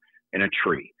lure in a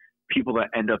tree. People that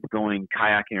end up going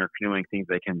kayaking or canoeing, things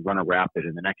they can run a rapid,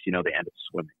 and the next you know they end up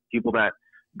swimming. People that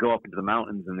go up into the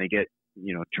mountains and they get,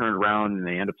 you know, turned around and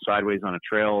they end up sideways on a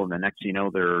trail, and the next you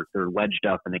know they're ledged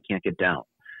up and they can't get down.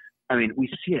 I mean, we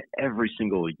see it every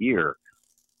single year.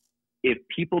 If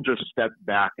people just stepped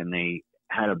back and they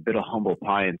had a bit of humble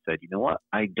pie and said, you know what,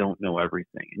 I don't know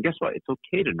everything. And guess what? It's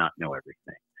okay to not know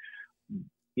everything.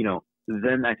 You know,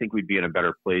 then I think we'd be in a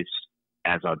better place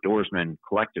as outdoorsmen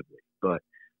collectively. But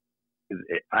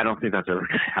I don't think that's ever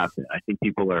going to happen. I think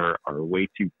people are way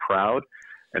too proud,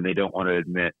 and they don't want to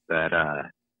admit that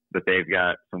they've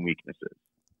got some weaknesses.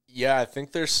 Yeah, I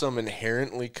think there's some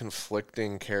inherently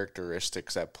conflicting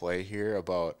characteristics at play here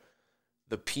about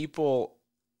the people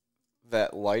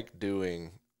that like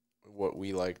doing what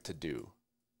we like to do.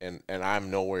 And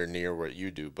I'm nowhere near what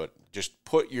you do, but just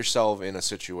put yourself in a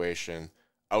situation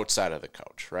outside of the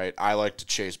couch, right? I like to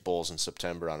chase bulls in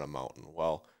September on a mountain.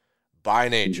 Well, by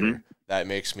nature, that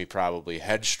makes me probably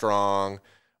headstrong,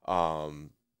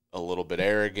 a little bit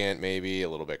arrogant, maybe a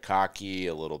little bit cocky,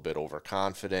 a little bit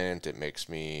overconfident. It makes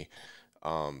me,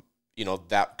 you know,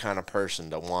 that kind of person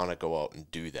to want to go out and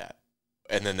do that.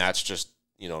 And then that's just,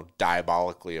 you know,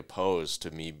 diabolically opposed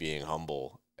to me being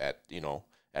humble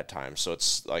at times. So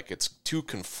it's like, it's two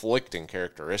conflicting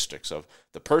characteristics of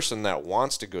the person that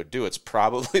wants to go do it's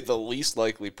probably the least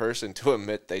likely person to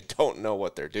admit they don't know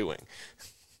what they're doing.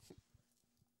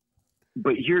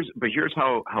 But here's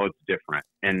how it's different.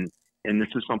 And this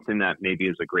is something that maybe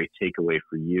is a great takeaway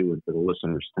for you and for the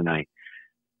listeners tonight,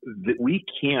 that we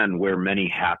can wear many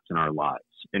hats in our lives.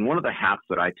 And one of the hats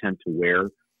that I tend to wear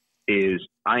is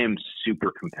I am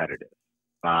super competitive.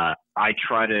 I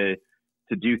try to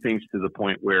do things to the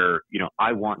point where,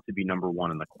 I want to be number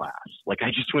one in the class. Like I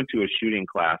just went to a shooting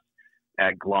class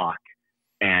at Glock,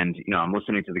 and, I'm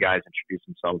listening to the guys introduce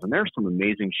themselves, and there are some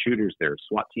amazing shooters there,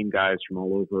 SWAT team guys from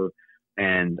all over.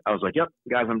 And I was like, yep,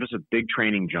 guys, I'm just a big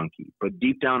training junkie. But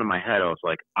deep down in my head, I was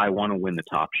like, I want to win the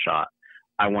top shot.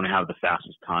 I want to have the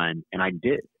fastest time. And I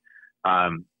did.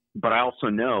 But I also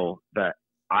know that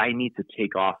I need to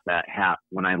take off that hat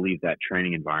when I leave that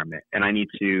training environment. And I need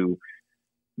to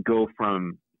go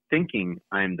from thinking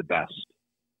I'm the best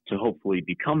to hopefully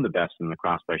become the best in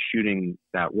lacrosse by shooting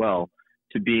that well,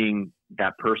 to being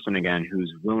that person again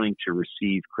who's willing to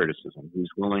receive criticism,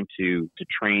 who's willing to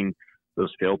train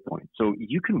those fail points. So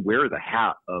you can wear the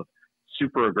hat of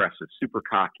super aggressive, super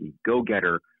cocky,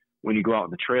 go-getter when you go out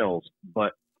on the trails,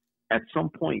 but at some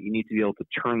point you need to be able to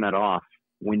turn that off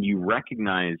when you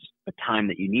recognize a time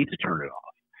that you need to turn it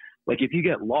off. Like if you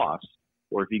get lost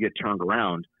or if you get turned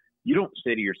around, you don't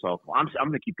say to yourself, well, I'm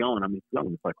going to keep going. I'm going to keep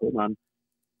going. It's like, hold on.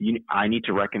 I need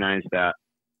to recognize that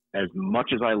as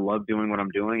much as I love doing what I'm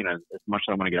doing and as much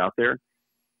as I want to get out there,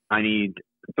 I need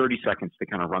 30 seconds to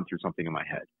kind of run through something in my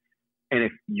head. And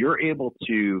if you're able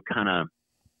to kind of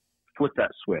flip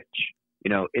that switch,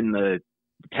 in the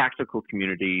tactical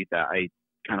community that I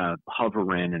kind of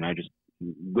hover in and I just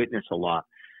witness a lot,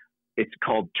 it's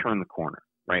called turn the corner,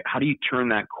 right? How do you turn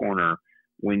that corner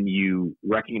when you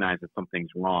recognize that something's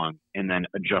wrong and then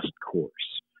adjust course?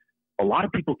 A lot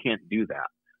of people can't do that,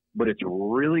 but it's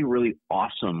really, really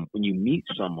awesome when you meet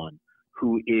someone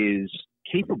who is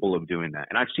capable of doing that.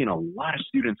 And I've seen a lot of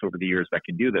students over the years that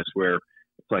can do this, where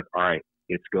it's like, all right,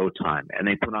 it's go time. And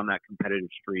they put on that competitive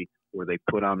streak, or they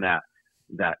put on that,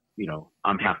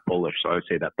 I'm half Polish, so I would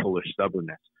say that Polish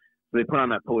stubbornness. So they put on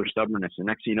that Polish stubbornness, and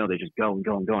next thing you know, they just go and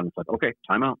go and go. And it's like, okay,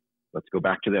 time out. Let's go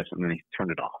back to this. And then they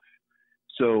turn it off.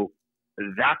 So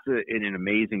that's an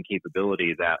amazing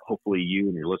capability that hopefully you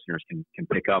and your listeners can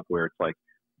pick up, where it's like,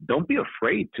 don't be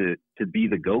afraid to be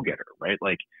the go-getter, right?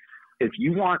 Like if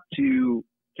you want to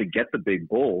get the big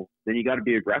bull, then you got to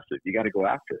be aggressive. You got to go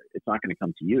after it. It's not going to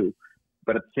come to you.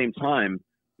 But at the same time,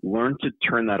 learn to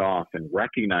turn that off and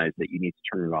recognize that you need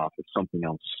to turn it off if something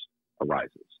else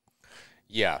arises.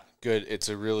 Yeah, good. It's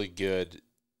a really good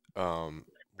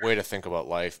way to think about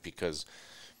life, because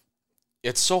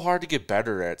it's so hard to get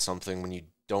better at something when you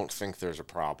don't think there's a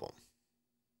problem.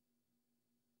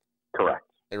 Correct.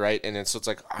 Right? And so it's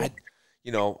like, I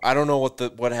don't know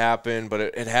what happened, but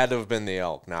it had to have been the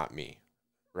elk, not me.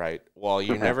 Right? Well,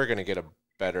 you're never going to get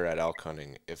better at elk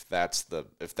hunting if that's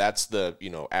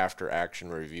the after action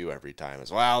review every time.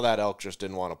 It's, wow, that elk just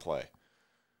didn't want to play.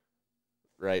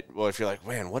 Right? Well, if you're like,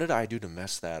 man, what did I do to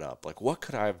mess that up? Like, what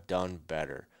could I have done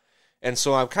better? And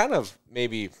so I'm kind of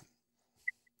maybe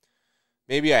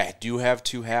I do have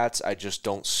two hats. I just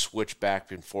don't switch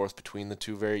back and forth between the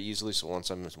two very easily. So once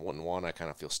I'm in one, I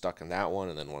kind of feel stuck in that one.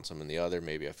 And then once I'm in the other,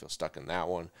 maybe I feel stuck in that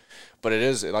one. But it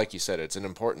is, like you said, it's an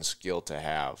important skill to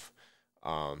have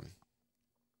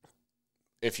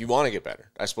if you want to get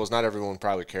better. I suppose not everyone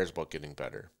probably cares about getting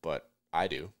better, but I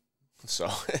do. So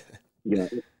yeah.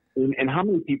 And how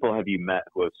many people have you met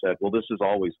who have said, well, this has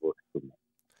always worked for me?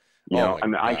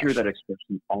 I hear that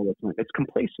expression all the time. It's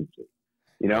complacency.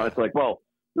 It's like, well,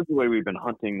 this is the way we've been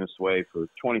hunting this way for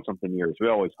 20-something years. We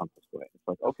always hunt this way. It's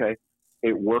like, okay,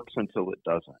 it works until it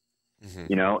doesn't.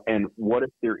 Mm-hmm. And what if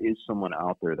there is someone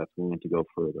out there that's willing to go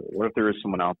further? What if there is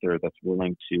someone out there that's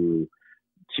willing to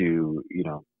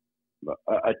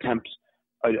attempt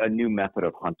a new method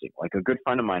of hunting? Like a good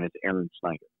friend of mine is Aaron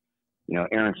Snyder.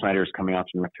 Aaron Snyder is coming out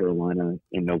to North Carolina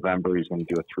in November. He's going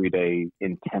to do a 3-day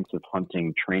intensive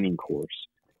hunting training course.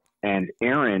 And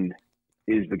Aaron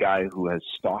is the guy who has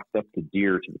stalked up the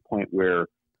deer to the point where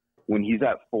when he's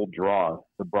at full draw,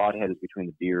 the broadhead is between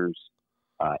the deer's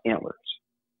antlers,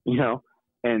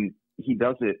 and he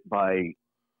does it by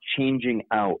changing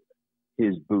out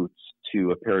his boots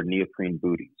to a pair of neoprene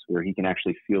booties where he can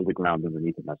actually feel the ground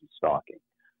underneath him as he's stalking.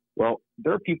 Well,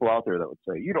 there are people out there that would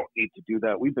say, you don't need to do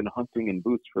that. We've been hunting in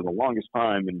boots for the longest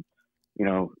time. And,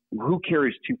 who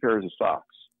carries 2 pairs of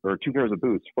socks or 2 pairs of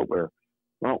boots, footwear?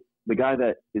 Well, the guy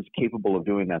that is capable of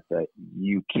doing that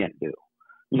you can't do.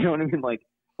 You know what I mean? Like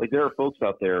there are folks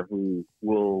out there who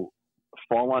will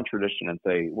fall on tradition and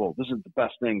say, well, this is the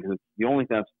best thing because it's the only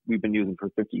thing that we've been using for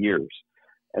 50 years.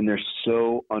 And they're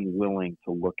so unwilling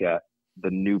to look at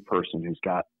the new person who's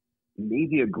got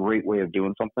maybe a great way of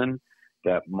doing something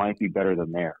that might be better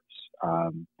than theirs.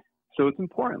 So it's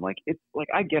important.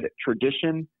 I get it.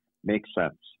 Tradition makes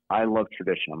sense. I love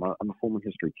tradition. I'm a former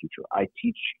history teacher. I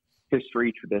teach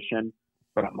history, tradition,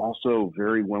 but I'm also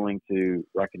very willing to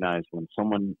recognize when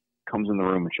someone comes in the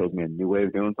room and shows me a new way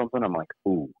of doing something, I'm like,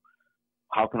 ooh,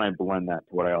 how can I blend that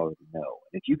to what I already know?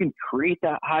 And if you can create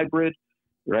that hybrid,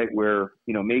 right, where,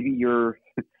 maybe you're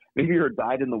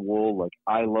dyed in the wool, like,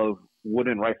 I love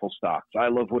wooden rifle stocks.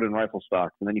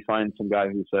 And then you find some guy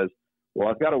who says, well,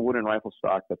 I've got a wooden rifle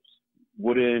stock that's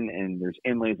wooden and there's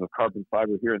inlays of carbon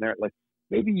fiber here and there. Like,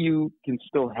 maybe you can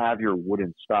still have your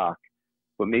wooden stock,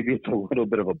 but maybe it's a little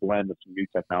bit of a blend of some new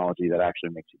technology that actually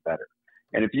makes you better.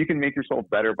 And if you can make yourself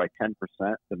better by 10%,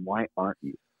 then why aren't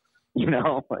you?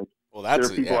 Like, well, there are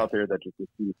people out there that just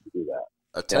refuse to do that.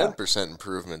 A 10%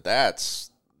 improvement, that's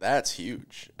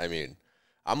huge. I mean,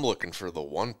 I'm looking for the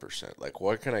 1%. Like,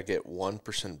 what can I get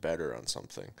 1% better on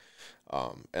something?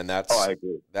 And that's I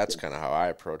agree. That's kind of how I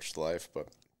approached life.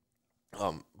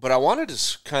 But I wanted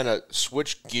to kind of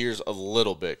switch gears a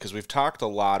little bit, because we've talked a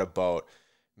lot about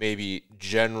maybe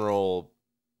general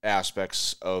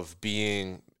aspects of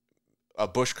being a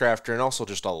bushcrafter and also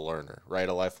just a learner, right?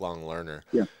 A lifelong learner.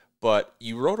 Yeah. But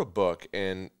you wrote a book,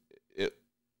 and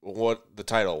what the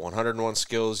title, 101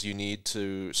 Skills You Need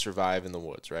to Survive in the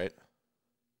Woods, right?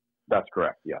 That's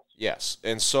correct, yes. Yes.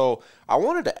 And so I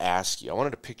wanted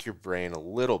to pick your brain a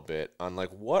little bit on,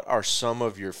 like, what are some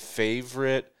of your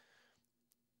favorite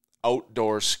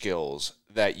outdoor skills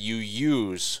that you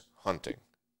use hunting?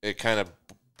 It kind of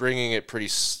bringing it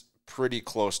pretty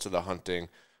close to the hunting.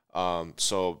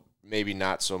 So maybe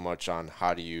not so much on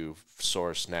how do you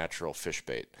source natural fish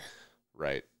bait,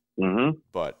 right? Mm-hmm.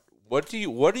 But what do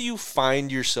you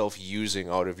find yourself using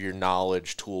out of your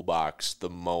knowledge toolbox the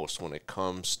most when it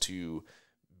comes to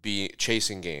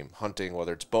chasing game, hunting,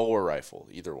 whether it's bow or rifle,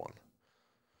 either one?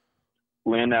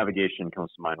 Land navigation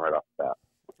comes to mind right off the bat.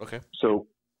 Okay. So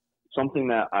something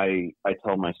that I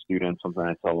tell my students, something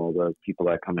I tell all the people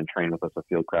that come and train with us at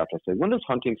Fieldcraft, I say, when does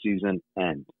hunting season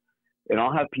end? And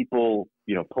I'll have people,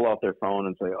 pull out their phone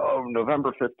and say, oh,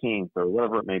 November 15th or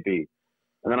whatever it may be.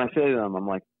 And then I say to them, I'm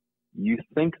like, you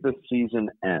think the season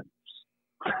ends?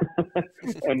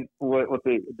 And what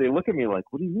they look at me like,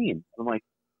 what do you mean? I'm like,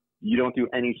 you don't do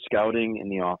any scouting in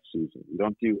the off season. You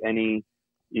don't do any,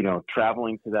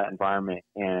 traveling to that environment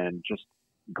and just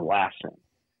glassing.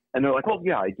 And they're like, oh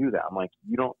yeah, I do that. I'm like,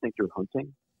 you don't think you're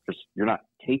hunting? You're not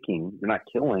taking, you're not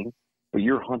killing, but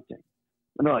you're hunting.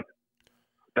 And they're like,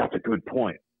 that's a good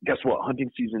point. Guess what?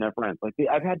 Hunting season never ends. Like,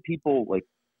 I've had people like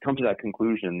come to that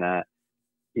conclusion that,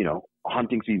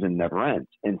 hunting season never ends.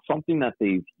 And something that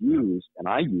they've used and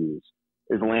I use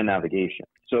is land navigation.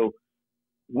 So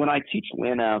when I teach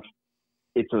land nav,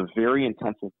 it's a very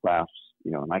intensive class,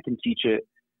 and I can teach it,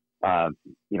 a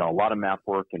lot of map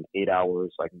work in 8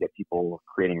 hours. I can get people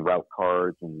creating route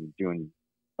cards and doing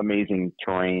amazing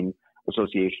terrain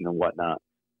association and whatnot.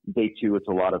 Day 2, it's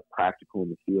a lot of practical in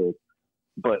the field.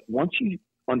 But once you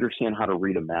understand how to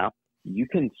read a map, you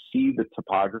can see the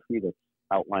topography that's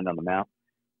outlined on the map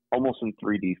almost in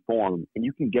 3D form, and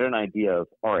you can get an idea of,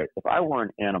 all right, if I were an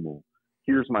animal,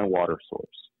 here's my water source.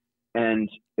 And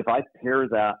if I pair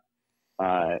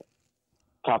that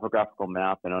topographical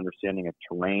map and understanding of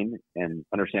terrain and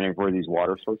understanding of where these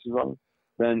water sources are,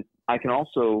 then I can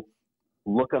also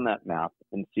look on that map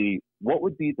and see what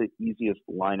would be the easiest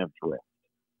line of drift.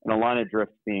 And a line of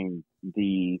drift being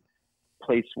the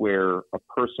place where a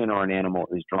person or an animal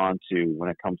is drawn to when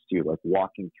it comes to like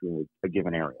walking through a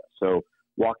given area. So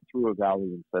walking through a valley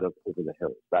instead of over the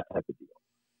hills, that type of deal.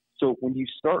 So when you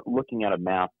start looking at a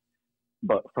map,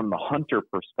 but from the hunter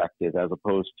perspective, as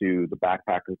opposed to the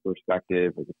backpacker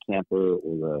perspective or the camper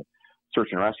or the search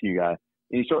and rescue guy,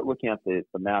 and you start looking at the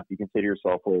map, you can say to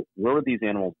yourself, well, where would these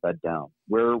animals bed down?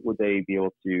 Where would they be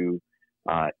able to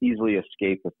easily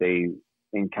escape if they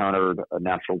encountered a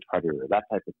natural predator, that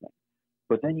type of thing.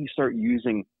 But then you start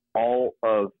using all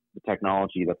of the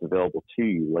technology that's available to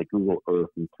you, like Google Earth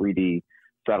and 3D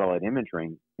satellite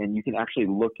imaging, and you can actually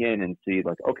look in and see,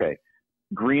 like, okay,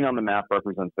 green on the map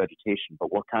represents vegetation,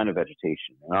 but what kind of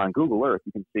vegetation? And on Google Earth,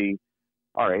 you can see,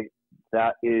 all right,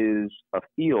 that is a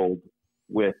field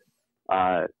with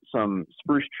some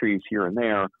spruce trees here and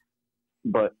there,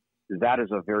 but that is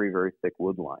a very, very thick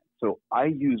wood line. So I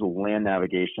use land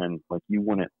navigation like you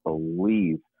wouldn't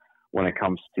believe when it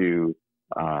comes to,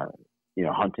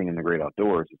 hunting in the great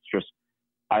outdoors. It's just,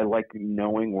 I like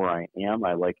knowing where I am.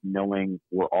 I like knowing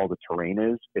where all the terrain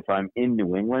is. If I'm in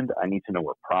New England, I need to know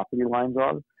where property lines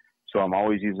are. So I'm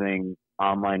always using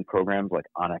online programs like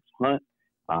Onyx Hunt,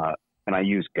 and I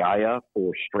use Gaia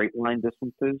for straight line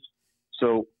distances.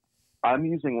 So I'm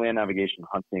using land navigation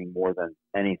hunting more than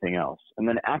anything else. And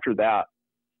then after that,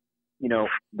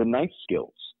 the knife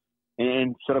skills.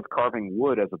 And instead of carving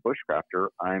wood as a bushcrafter,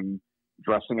 I'm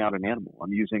dressing out an animal.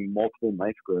 I'm using multiple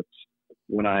knife grips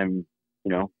when I'm,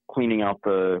 cleaning out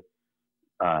the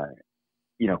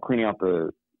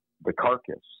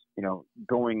carcass,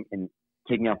 going and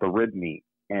taking out the rib meat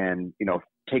and,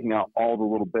 taking out all the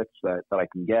little bits that I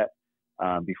can get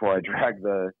before I drag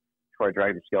the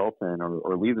skeleton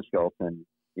or leave the skeleton,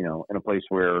 in a place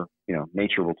where,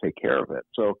 nature will take care of it.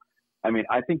 So,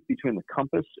 I think between the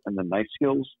compass and the knife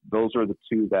skills, those are the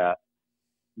two that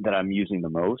I'm using the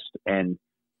most. And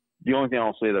the only thing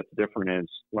I'll say that's different is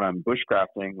when I'm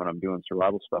bushcrafting, when I'm doing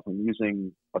survival stuff, I'm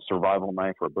using a survival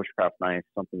knife or a bushcraft knife,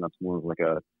 something that's more of like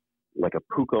a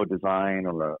puko design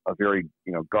or a very,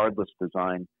 guardless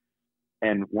design.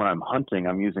 And when I'm hunting,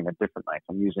 I'm using a different knife.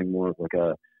 I'm using more of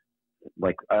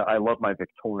I love my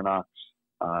Victorinox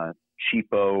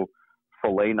cheapo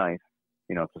fillet knife.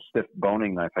 It's a stiff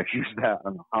boning knife. I've used that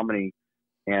on how many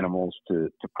animals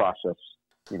to process,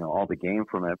 all the game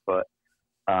from it. But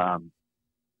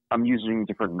I'm using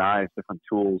different knives, different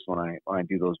tools when I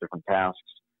do those different tasks.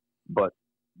 But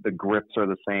the grips are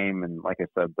the same, and like I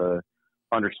said, the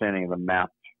understanding of the map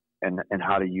and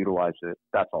how to utilize it,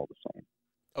 that's all the same.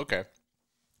 Okay.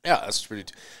 Yeah, that's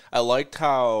pretty. I liked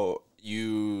how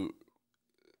you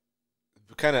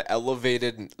kind of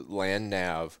elevated land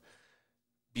nav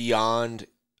beyond,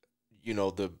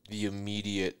 the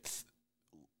immediate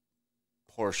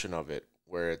portion of it,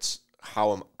 where it's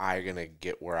how am I going to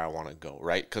get where I want to go,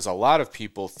 right? Because a lot of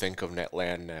people think of net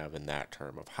land nav in that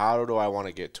term of how do I want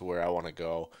to get to where I want to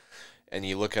go, and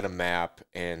you look at a map,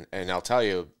 and I'll tell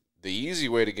you, the easy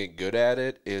way to get good at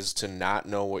it is to not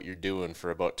know what you're doing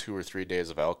for about 2 or 3 days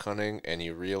of elk hunting, and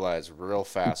you realize real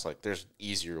fast, like, there's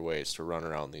easier ways to run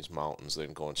around these mountains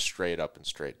than going straight up and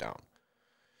straight down.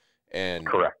 And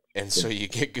correct. And so you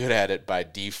get good at it by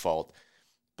default,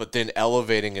 but then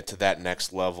elevating it to that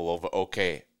next level of,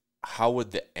 okay, how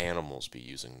would the animals be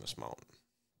using this mountain?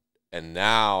 And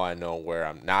now I know where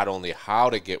I'm, not only how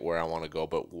to get where I want to go,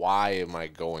 but why am I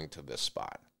going to this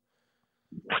spot?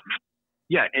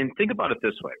 Yeah, and think about it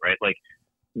this way, right? Like,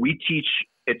 we teach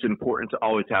it's important to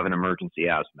always have an emergency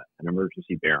azimuth, an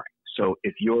emergency bearing. So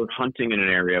if you're hunting in an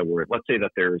area where, let's say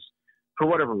that there's, for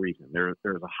whatever reason, there's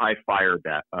a high fire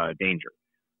danger.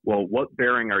 Well, what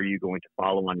bearing are you going to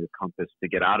follow on your compass to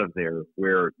get out of there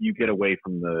where you get away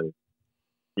from the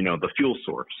fuel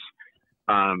source?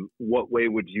 What way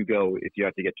would you go if you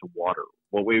had to get to water?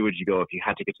 What way would you go if you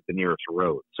had to get to the nearest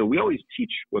road? So we always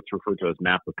teach what's referred to as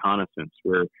map reconnaissance,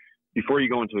 where before you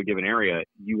go into a given area,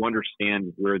 you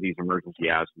understand where these emergency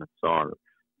azimuths are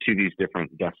to these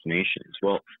different destinations.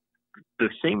 Well, the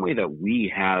same way that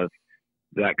we have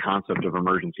that concept of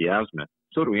emergency azimuth,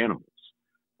 so do animals.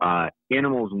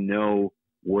 Animals know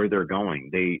where they're going.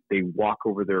 They walk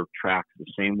over their tracks the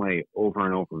same way over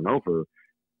and over and over.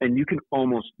 And you can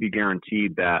almost be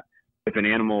guaranteed that if an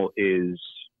animal is,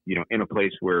 in a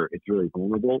place where it's really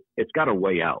vulnerable, it's got a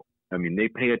way out. I mean, they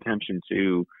pay attention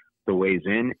to the ways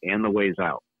in and the ways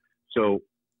out. So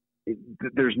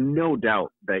there's no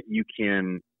doubt that you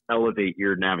can elevate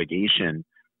your navigation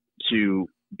to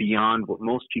beyond what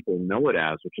most people know it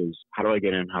as, which is, how do I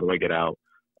get in? How do I get out?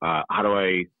 How do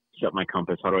I set my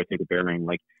compass? How do I take a bearing?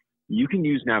 Like, you can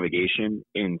use navigation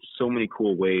in so many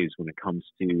cool ways when it comes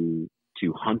to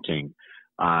hunting.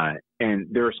 And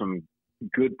there are some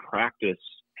good practice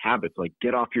habits, like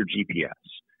get off your GPS.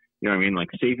 You know what I mean? Like,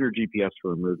 save your GPS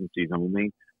for emergencies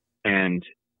only. And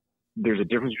there's a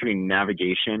difference between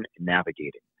navigation and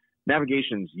navigating.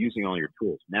 Navigation is using all your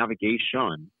tools. Navigating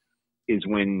is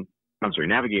when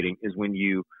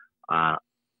you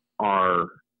are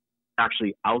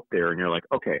actually out there and you're like,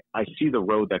 okay, I see the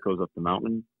road that goes up the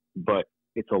mountain, but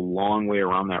it's a long way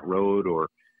around that road, or,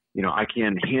 I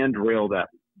can handrail that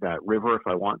river if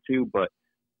I want to, but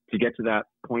to get to that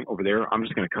point over there, I'm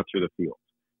just going to cut through the field.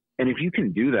 And if you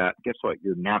can do that, guess what?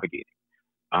 You're navigating.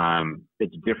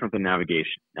 It's different than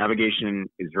navigation. Navigation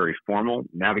is very formal.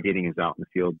 Navigating is out in the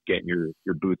field, getting your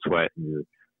boots wet and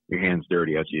your hands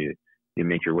dirty as you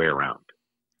make your way around.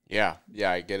 Yeah,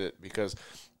 I get it, because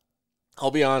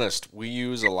I'll be honest, we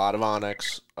use a lot of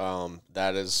Onyx.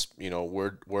 That is,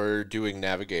 we're doing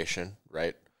navigation,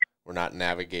 right? We're not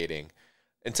navigating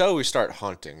until we start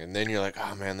hunting, and then you're like,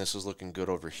 oh man, this is looking good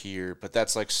over here. But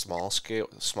that's like small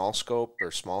scope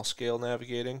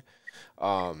navigating.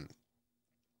 But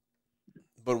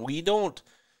we don't,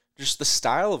 just the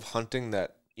style of hunting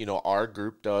that, our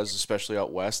group does, especially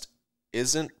out west,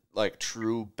 isn't like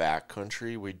true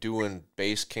backcountry. We're doing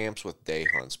base camps with day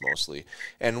hunts mostly.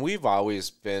 And we've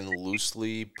always been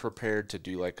loosely prepared to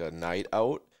do like a night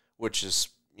out, which is,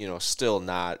 still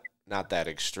not that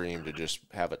extreme to just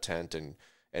have a tent and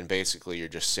And basically you're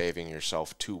just saving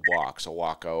yourself 2 walks, a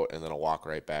walk out and then a walk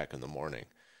right back in the morning.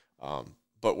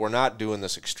 But we're not doing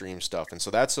this extreme stuff. And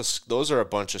so those are a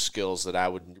bunch of skills that I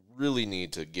would really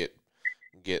need to get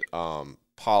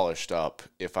polished up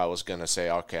if I was going to say,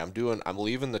 okay, I'm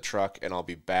leaving the truck and I'll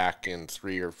be back in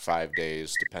 3 or 5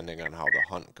 days, depending on how the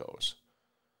hunt goes.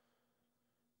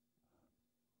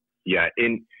 Yeah.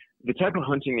 And the type of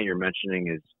hunting that you're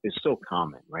mentioning is so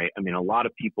common, right? I mean, a lot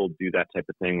of people do that type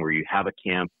of thing where you have a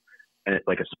camp and it's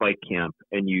like a spike camp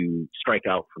and you strike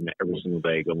out from it every single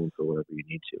day going for whatever you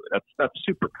need to. That's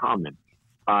super common.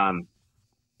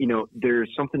 There's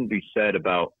something to be said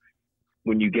about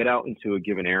when you get out into a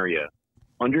given area,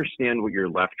 understand what your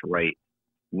left-right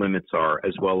limits are,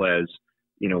 as well as,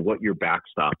 what your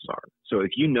backstops are. So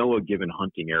if you know a given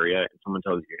hunting area and someone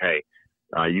tells you, hey,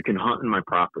 you can hunt in my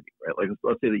property, right? Like,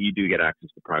 let's say that you do get access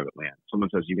to private land. Someone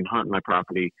says you can hunt in my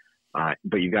property,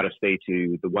 but you got to stay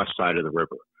to the west side of the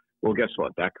river. Well, guess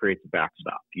what? That creates a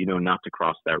backstop, not to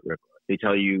cross that river. They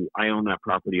tell you, I own that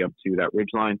property up to that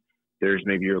ridgeline. There's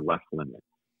maybe your left limit.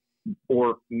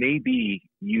 Or maybe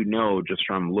just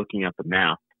from looking at the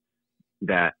map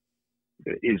that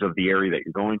is of the area that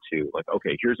you're going to, like,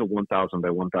 okay, here's a 1,000 by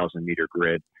 1,000 meter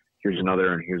grid. Here's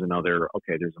another, and here's another.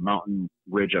 Okay, there's a mountain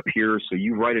ridge up here. So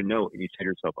you write a note and you say to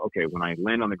yourself, okay, when I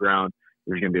land on the ground,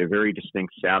 there's going to be a very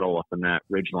distinct saddle up in that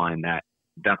ridge line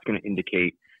that's going to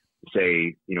indicate,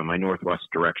 say, my northwest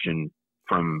direction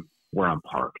from where I'm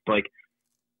parked. Like,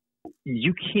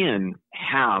 you can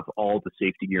have all the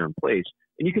safety gear in place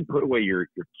and you can put away your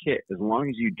kit as long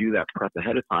as you do that prep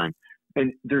ahead of time.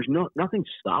 And there's nothing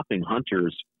stopping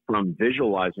hunters from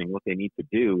visualizing what they need to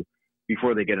do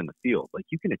before they get in the field. Like,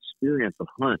 you can experience a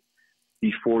hunt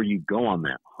before you go on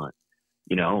that hunt.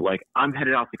 Like, I'm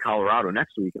headed out to Colorado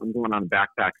next week. I'm going on a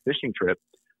backpack fishing trip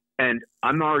and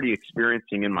I'm already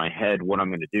experiencing in my head what I'm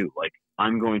going to do. Like,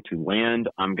 I'm going to land,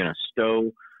 I'm going to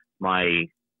stow my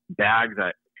bag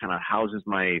that kind of houses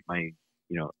my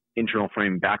internal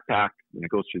frame backpack when it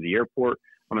goes through the airport.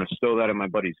 I'm going to stow that in my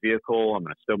buddy's vehicle. I'm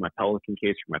going to stow my Pelican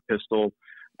case for my pistol,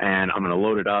 and I'm going to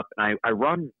load it up. And I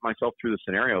run myself through the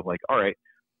scenario of like, all right,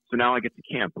 so now I get to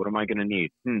camp. What am I going to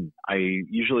need? I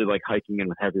usually like hiking in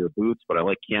with heavier boots, but I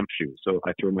like camp shoes. So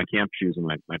I throw my camp shoes in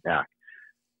my pack.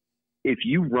 If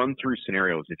you run through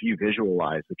scenarios, if you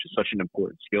visualize, which is such an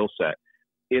important skill set,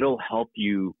 it'll help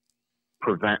you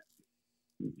prevent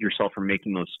yourself from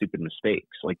making those stupid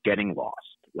mistakes, like getting lost,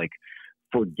 like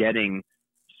forgetting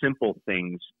simple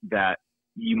things that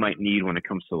you might need when it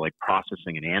comes to like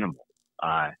processing an animal.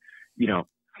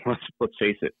 Let's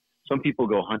face it. Some people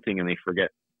go hunting and they forget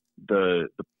the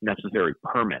necessary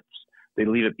permits. They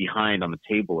leave it behind on the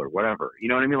table or whatever. You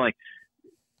know what I mean? Like,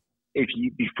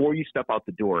 before you step out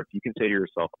the door, if you can say to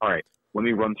yourself, all right, let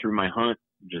me run through my hunt,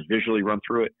 just visually run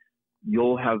through it,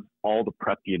 you'll have all the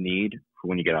prep you need for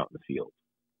when you get out in the field.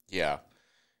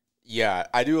 Yeah,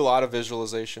 I do a lot of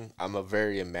visualization. I'm a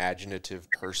very imaginative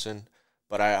person,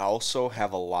 but I also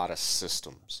have a lot of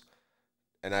systems.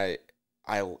 And I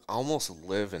almost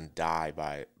live and die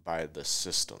by the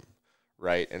system,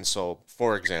 right? And so,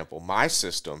 for example, my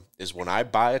system is when I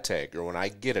buy a tag or when I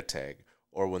get a tag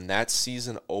or when that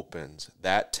season opens,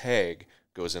 that tag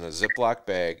goes in a Ziploc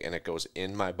bag and it goes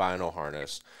in my bino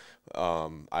harness. I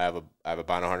have a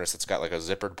bino harness that's got like a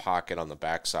zippered pocket on the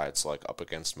backside, so like up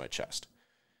against my chest.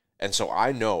 And so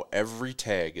I know every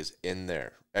tag is in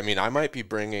there. I mean, I might be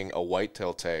bringing a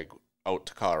whitetail tag out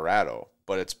to Colorado,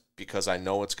 but it's because I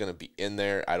know it's going to be in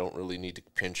there. I don't really need to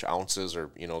pinch ounces or,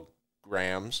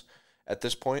 grams at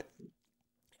this point.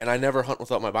 And I never hunt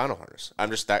without my bino harness.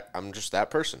 I'm just that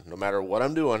person. No matter what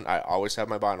I'm doing, I always have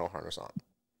my bino harness on.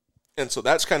 And so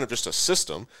that's kind of just a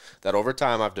system that over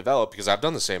time I've developed because I've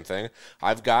done the same thing.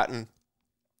 I've gotten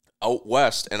out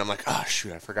west and I'm like, oh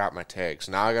shoot, I forgot my tags.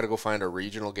 Now I got to go find a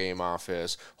regional game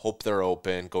office, hope they're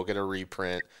open, go get a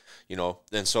reprint,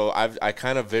 And so I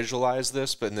kind of visualize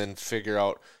this, but then figure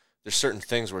out there's certain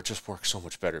things where it just works so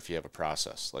much better if you have a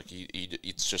process. Like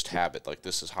it's just habit. Like,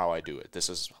 this is how I do it. This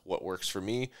is what works for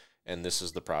me, and this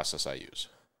is the process I use.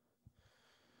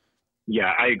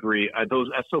 Yeah, I agree. Those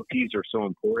SOPs are so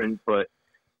important, but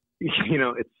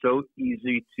it's so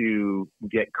easy to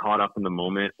get caught up in the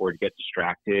moment or to get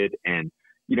distracted, and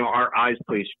our eyes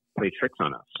play tricks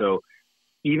on us. So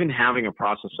even having a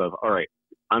process of, all right,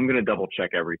 I'm going to double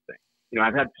check everything.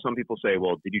 I've had some people say,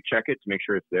 well, did you check it to make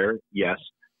sure it's there? Yes.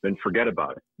 Then forget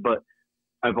about it. But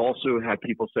I've also had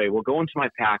people say, well, go into my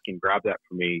pack and grab that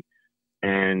for me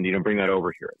and, bring that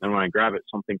over here. And then when I grab it,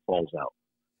 something falls out.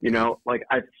 Like,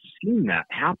 I've seen that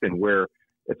happen where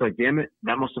it's like, damn it,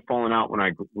 that must have fallen out when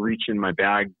I reach in my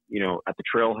bag, at the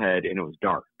trailhead and it was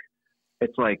dark.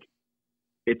 It's like,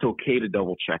 it's okay to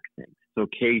double check things. It's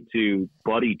okay to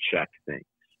buddy check things.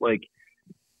 Like,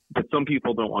 but some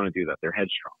people don't want to do that. They're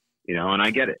headstrong, and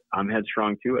I get it. I'm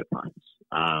headstrong too at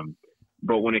times.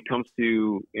 But when it comes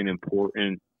to an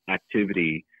important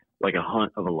activity like a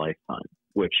hunt of a lifetime,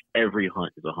 which every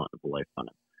hunt is a hunt of a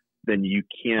lifetime, then you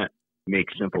can't make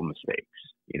simple mistakes.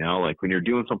 Like when you're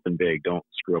doing something big, don't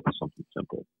screw up with something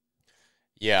simple.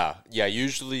 Yeah.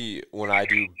 Usually when I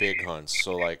do big hunts,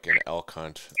 so like an elk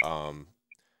hunt,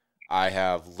 I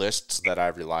have lists that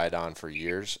I've relied on for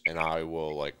years, and I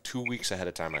will, like 2 weeks ahead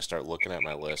of time, I start looking at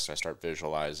my list. I start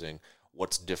visualizing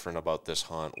what's different about this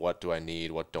hunt. What do I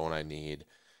need? What don't I need?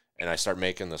 And I start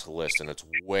making this list, and it's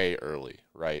way early,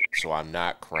 right? So I'm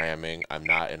not cramming. I'm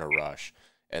not in a rush.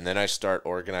 And then I start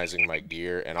organizing my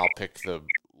gear, and I'll pick the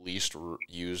least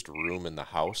used room in the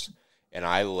house, and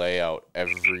I lay out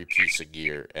every piece of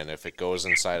gear. And if it goes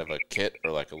inside of a kit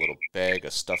or like a little bag,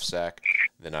 a stuff sack,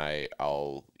 then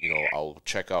I'll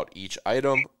check out each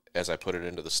item as I put it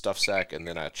into the stuff sack, and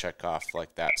then I check off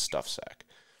like that stuff sack.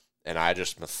 And I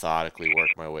just methodically work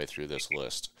my way through this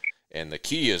list. And the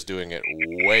key is doing it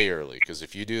way early, because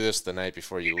if you do this the night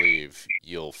before you leave,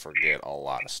 you'll forget a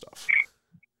lot of stuff.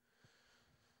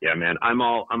 Yeah, man, I'm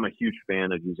a huge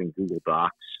fan of using Google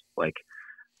Docs. Like,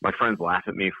 my friends laugh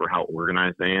at me for how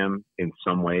organized I am in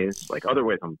some ways. Like, other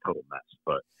ways I'm a total mess.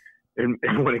 But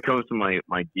when it comes to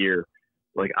my gear,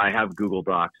 like, I have Google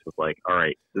Docs with like, all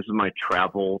right, this is my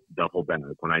travel duffel bag.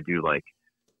 When I do like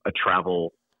a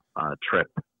travel trip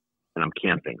and I'm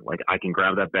camping, like I can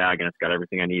grab that bag and it's got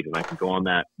everything I need, and I can go on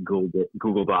that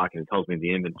Google Doc and it tells me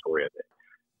the inventory of it.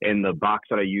 And the box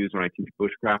that I use when I teach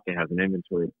bushcraft, it has an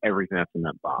inventory of everything that's in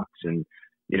that box. And,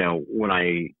 when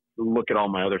I look at all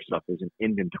my other stuff, there's an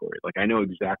inventory. Like, I know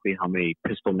exactly how many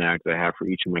pistol mags I have for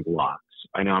each of my Glocks.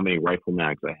 I know how many rifle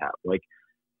mags I have. Like,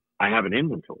 I have an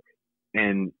inventory.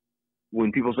 And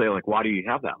when people say, like, why do you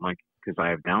have that? I'm like, because I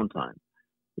have downtime,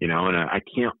 and I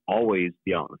can't always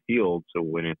be out in the field. So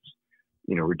when it's,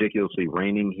 ridiculously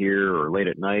raining here or late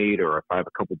at night, or if I have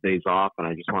a couple of days off and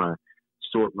I just want to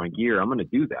sort my gear, I'm going to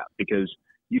do that, because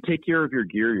you take care of your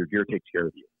gear takes care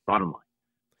of you, bottom line.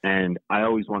 And I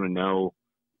always want to know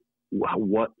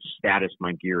what status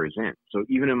my gear is in. So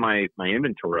even in my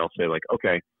inventory, I'll say like,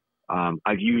 okay,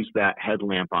 I've used that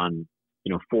headlamp on,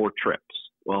 4 trips.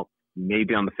 Well,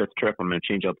 maybe on the 5th trip, I'm going to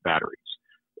change out the batteries.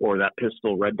 Or that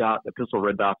pistol red dot's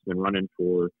been running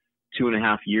for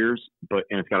 2.5 years, and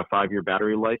it's got a 5-year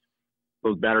battery life.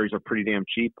 Those batteries are pretty damn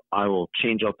cheap. I will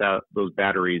change out those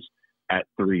batteries at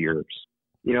 3 years.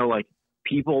 Like,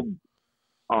 people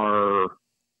are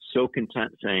so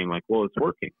content saying like, well, it's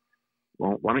working.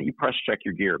 Well, why don't you press check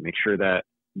your gear? Make sure that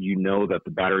that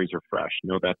the batteries are fresh,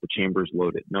 know that the chamber's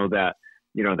loaded, know that,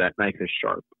 that knife is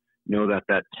sharp, know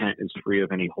that tent is free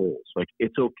of any holes. Like,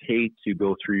 it's okay to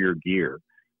go through your gear,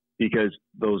 because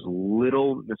those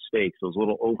little mistakes, those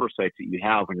little oversights that you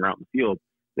have when you're out in the field,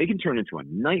 they can turn into a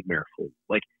nightmare for you.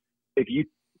 Like, if you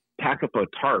pack up a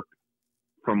tarp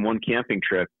from one camping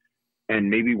trip and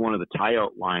maybe one of the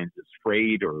tie-out lines is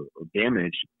frayed or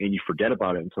damaged, and you forget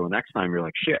about it until the next time, you're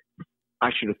like, shit,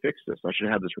 I should have fixed this. I should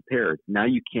have had this repaired. Now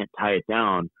you can't tie it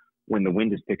down when the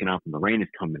wind is picking up and the rain is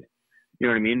coming in. You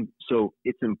know what I mean? So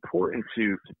it's important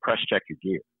to press check your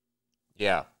gear.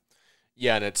 Yeah.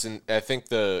 Yeah, and I think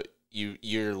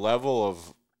your level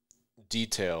of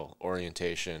detail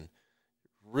orientation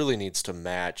really needs to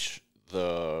match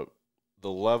the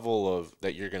level of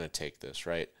that you're going to take this,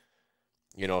 right?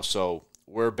 So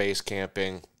we're base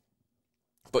camping,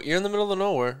 but you're in the middle of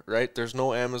nowhere, right? There's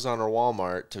no Amazon or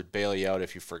Walmart to bail you out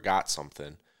if you forgot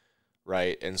something,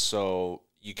 right? And so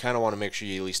you kind of want to make sure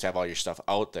you at least have all your stuff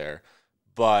out there,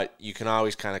 but you can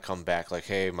always kind of come back like,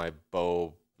 hey, my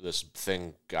bow, this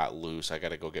thing got loose. I got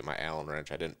to go get my Allen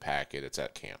wrench. I didn't pack it. It's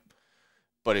at camp.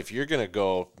 But if you're going to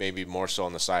go maybe more so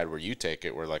on the side where you take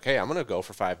it, we're like, hey, I'm going to go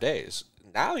for 5 days.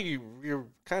 Now you're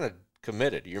kind of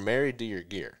committed. You're married to your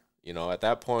gear. At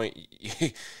that point,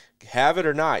 have it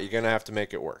or not, you're going to have to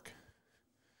make it work.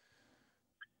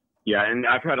 Yeah, and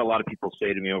I've had a lot of people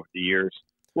say to me over the years,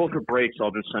 well, if it breaks,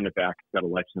 I'll just send it back. It's got a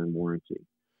lifetime warranty.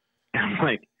 And I'm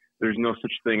like, there's no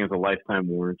such thing as a lifetime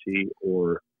warranty,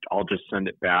 or I'll just send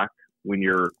it back when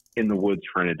you're in the woods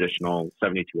for an additional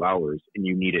 72 hours and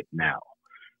you need it now.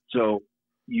 So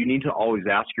you need to always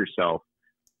ask yourself,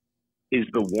 is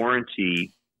the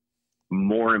warranty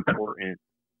more important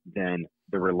than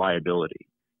the reliability?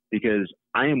 Because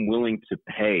I am willing to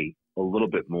pay a little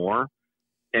bit more.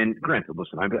 And granted,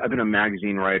 listen, I've been a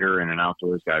magazine writer and an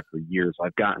outdoors guy for years.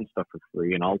 I've gotten stuff for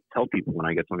free, and I'll tell people when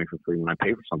I get something for free, when I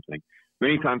pay for something.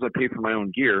 Many times I pay for my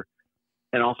own gear,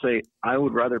 and I'll say, I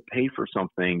would rather pay for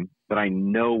something that I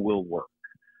know will work.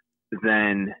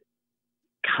 then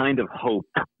kind of hope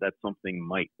that something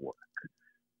might work.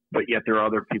 But yet there are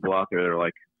other people out there that are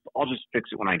like, I'll just fix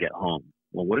it when I get home.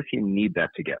 Well, what if you need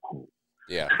that to get home?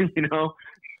 Yeah. You know?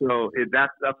 So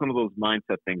that's one of those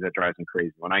mindset things that drives me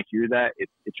crazy. When I hear that,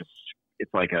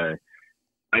 it's like a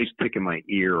ice pick in my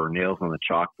ear or nails on the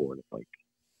chalkboard. It's like,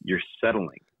 you're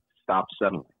settling. Stop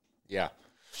settling. Yeah.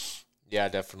 Yeah,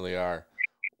 definitely are.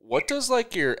 What does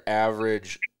like your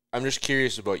average, I'm just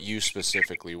curious about you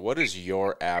specifically, what does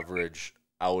your average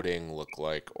outing look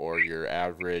like, or your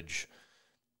average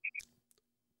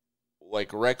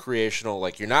like recreational,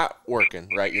 like you're not working,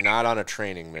 right? You're not on a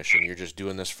training mission. You're just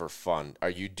doing this for fun. Are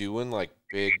you doing like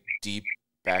big, deep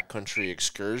backcountry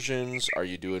excursions? Are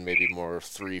you doing maybe more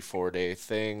 3-4 day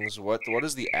things? What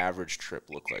does the average trip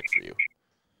look like for you?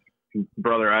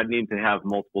 Brother, I'd need to have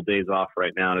multiple days off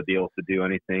right now to be able to do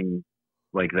anything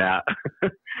like that.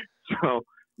 So,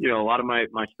 you know, a lot of my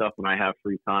stuff when I have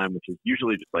free time, which is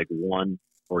usually just like 1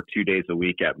 or 2 days a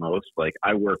week at most, like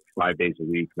I work 5 days a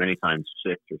week, many times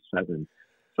 6 or 7.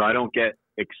 So I don't get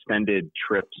extended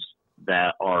trips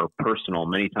that are personal.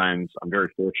 Many times I'm very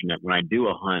fortunate when I do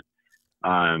a hunt,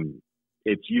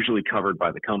 it's usually covered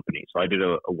by the company. So I did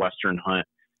a Western hunt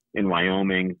in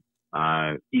Wyoming,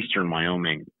 Eastern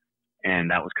Wyoming,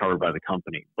 and that was covered by the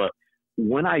company. But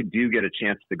when I do get a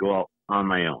chance to go out on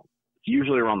my own, it's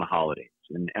usually around the holidays.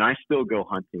 And I still go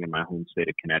hunting in my home state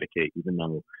of Connecticut, even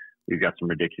though we've got some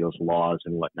ridiculous laws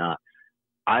and whatnot.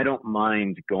 I don't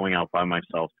mind going out by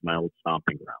myself to my old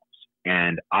stomping grounds.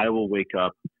 And I will wake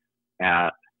up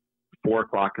at 4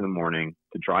 o'clock in the morning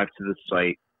to drive to the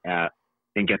site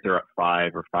and get there at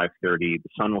 5 or 5:30. The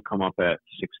sun will come up at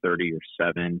 6:30 or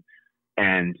 7.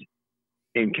 And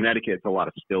in Connecticut, it's a lot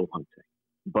of still hunting.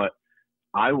 But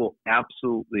I will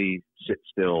absolutely sit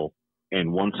still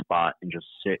in one spot and just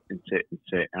sit and sit and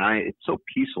sit. And it's so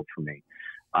peaceful for me.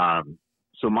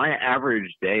 So my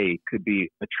average day could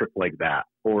be a trip like that,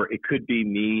 or it could be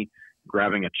me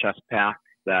grabbing a chest pack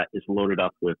that is loaded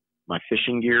up with my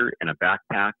fishing gear and a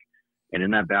backpack. And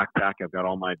in that backpack, I've got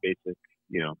all my basic,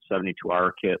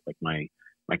 72-hour kit, like my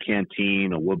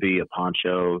canteen, a whoopee, a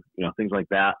poncho, things like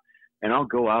that. And I'll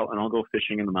go out and I'll go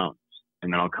fishing in the mountains,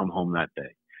 and then I'll come home that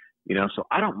day. So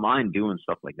I don't mind doing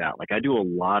stuff like that. Like I do a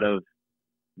lot of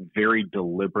very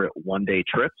deliberate one-day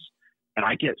trips, and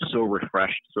I get so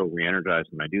refreshed, so re-energized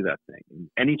when I do that thing. And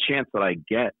any chance that I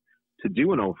get to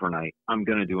do an overnight, I'm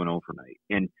going to do an overnight.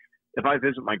 And if I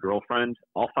visit my girlfriend,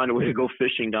 I'll find a way to go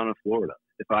fishing down in Florida.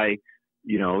 If I,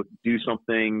 do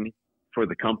something for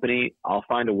the company, I'll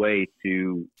find a way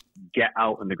to get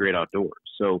out in the great outdoors.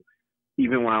 So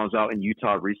even when I was out in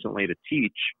Utah recently to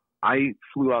teach, I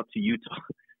flew out to Utah.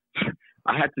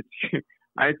 I had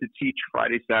to teach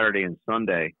Friday, Saturday, and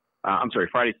Sunday.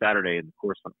 Friday, Saturday, and of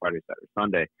course on Friday, Saturday,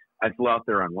 Sunday. I flew out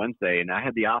there on Wednesday, and I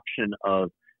had the option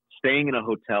of staying in a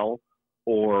hotel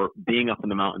or being up in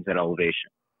the mountains at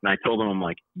elevation. And I told them, I'm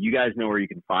like, you guys know where you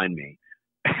can find me.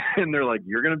 And they're like,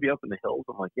 you're going to be up in the hills?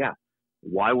 I'm like, yeah,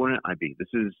 why wouldn't I be? This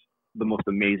is the most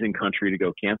amazing country to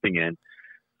go camping in.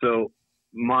 So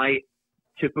my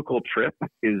typical trip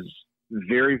is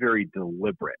very, very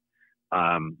deliberate.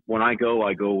 When I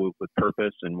go with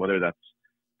purpose, and whether that's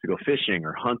to go fishing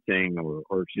or hunting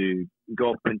or to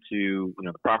go up into,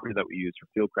 the property that we use for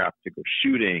Fieldcraft to go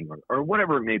shooting or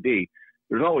whatever it may be,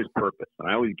 there's always purpose. And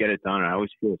I always get it done. And I always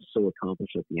feel so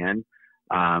accomplished at the end.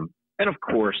 And of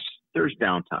course, there's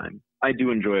downtime. I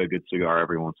do enjoy a good cigar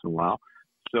every once in a while.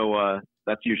 So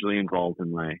that's usually involved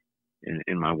in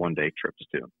my one-day trips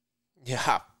too.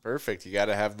 Yeah, perfect. You got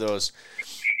to have those.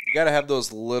 You got to have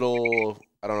those little.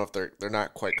 I don't know if they're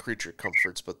not quite creature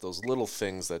comforts, but those little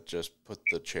things that just put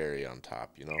the cherry on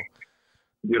top.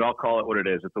 Dude, I'll call it what it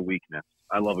is. It's a weakness.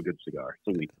 I love a good cigar.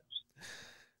 It's a weakness.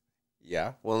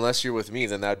 Yeah. Well, unless you're with me,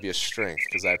 then that'd be a strength,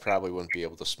 because I probably wouldn't be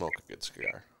able to smoke a good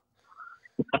cigar.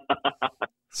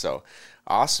 So,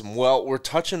 awesome. Well, we're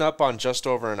touching up on just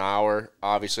over an hour.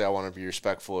 Obviously, I want to be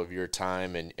respectful of your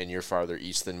time, and you're farther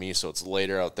east than me, so it's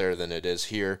later out there than it is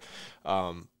here.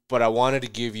 But I wanted to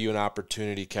give you an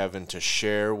opportunity, Kevin, to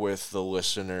share with the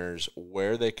listeners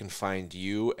where they can find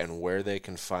you and where they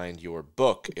can find your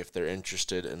book if they're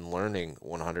interested in learning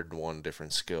 101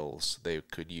 different skills they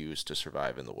could use to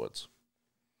survive in the woods.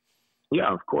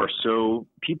 Yeah, of course. So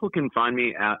people can find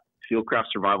me at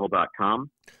fieldcraftsurvival.com.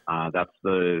 That's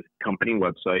the company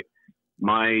website.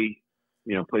 My,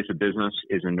 place of business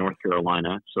is in North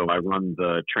Carolina. So I run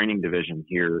the training division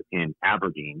here in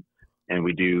Aberdeen, and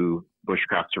we do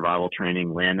bushcraft survival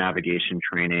training, land navigation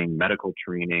training, medical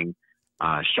training,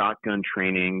 shotgun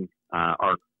training.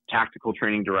 Our tactical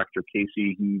training director,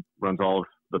 Casey, he runs all of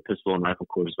the pistol and rifle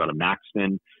courses out of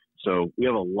Maxton. So we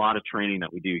have a lot of training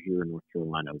that we do here in North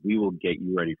Carolina. We will get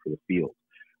you ready for the field.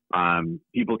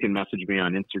 People can message me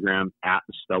on Instagram at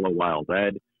Estella Wild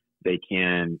Ed. They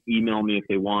can email me if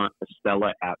they want,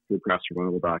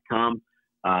 estella@fieldcraftsurvival.com.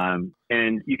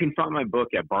 And you can find my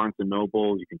book at Barnes &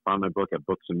 Noble. You can find my book at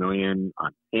Books A Million,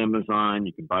 on Amazon.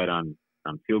 You can buy it on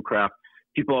Fieldcraft.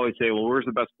 People always say, well, where's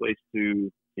the best place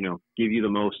to, give you the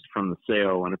most from the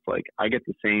sale? And it's like, I get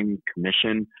the same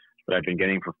commission that I've been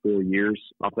getting for 4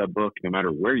 years off that book, no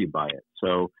matter where you buy it.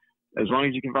 So as long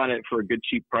as you can find it for a good,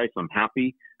 cheap price, I'm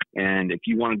happy. And if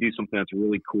you want to do something that's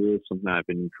really cool, something that I've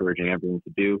been encouraging everyone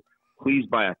to do, please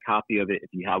buy a copy of it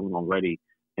if you haven't already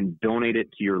and donate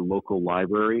it to your local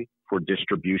library for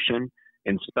distribution,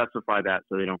 and specify that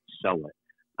so they don't sell it.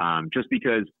 Just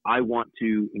because I want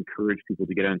to encourage people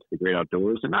to get into the great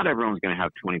outdoors, and not everyone's going to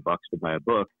have $20 to buy a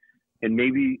book. And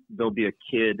maybe there'll be a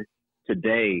kid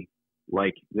today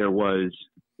like there was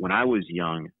when I was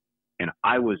young, and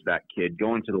I was that kid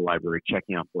going to the library,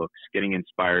 checking out books, getting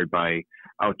inspired by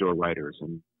outdoor writers.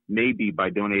 And maybe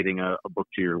by donating a book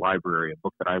to your library, a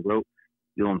book that I wrote,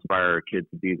 you'll inspire a kid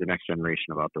to be the next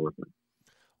generation of outdoorsmen.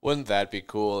 Wouldn't that be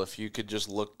cool if you could just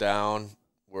look down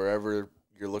wherever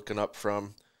you're looking up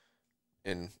from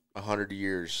in 100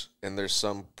 years and there's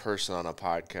some person on a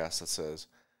podcast that says,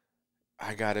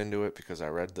 I got into it because I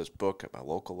read this book at my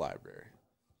local library.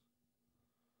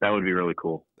 That would be really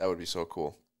cool. That would be so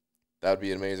cool. That would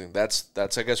be amazing. That's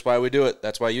I guess why we do it.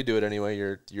 That's why you do it anyway.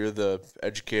 You're the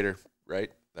educator,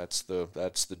 right? That's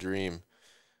the dream.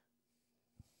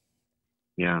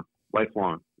 Yeah,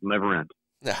 lifelong, never end.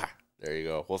 There you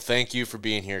go. Well, thank you for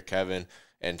being here, Kevin,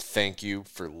 and thank you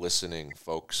for listening,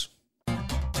 folks.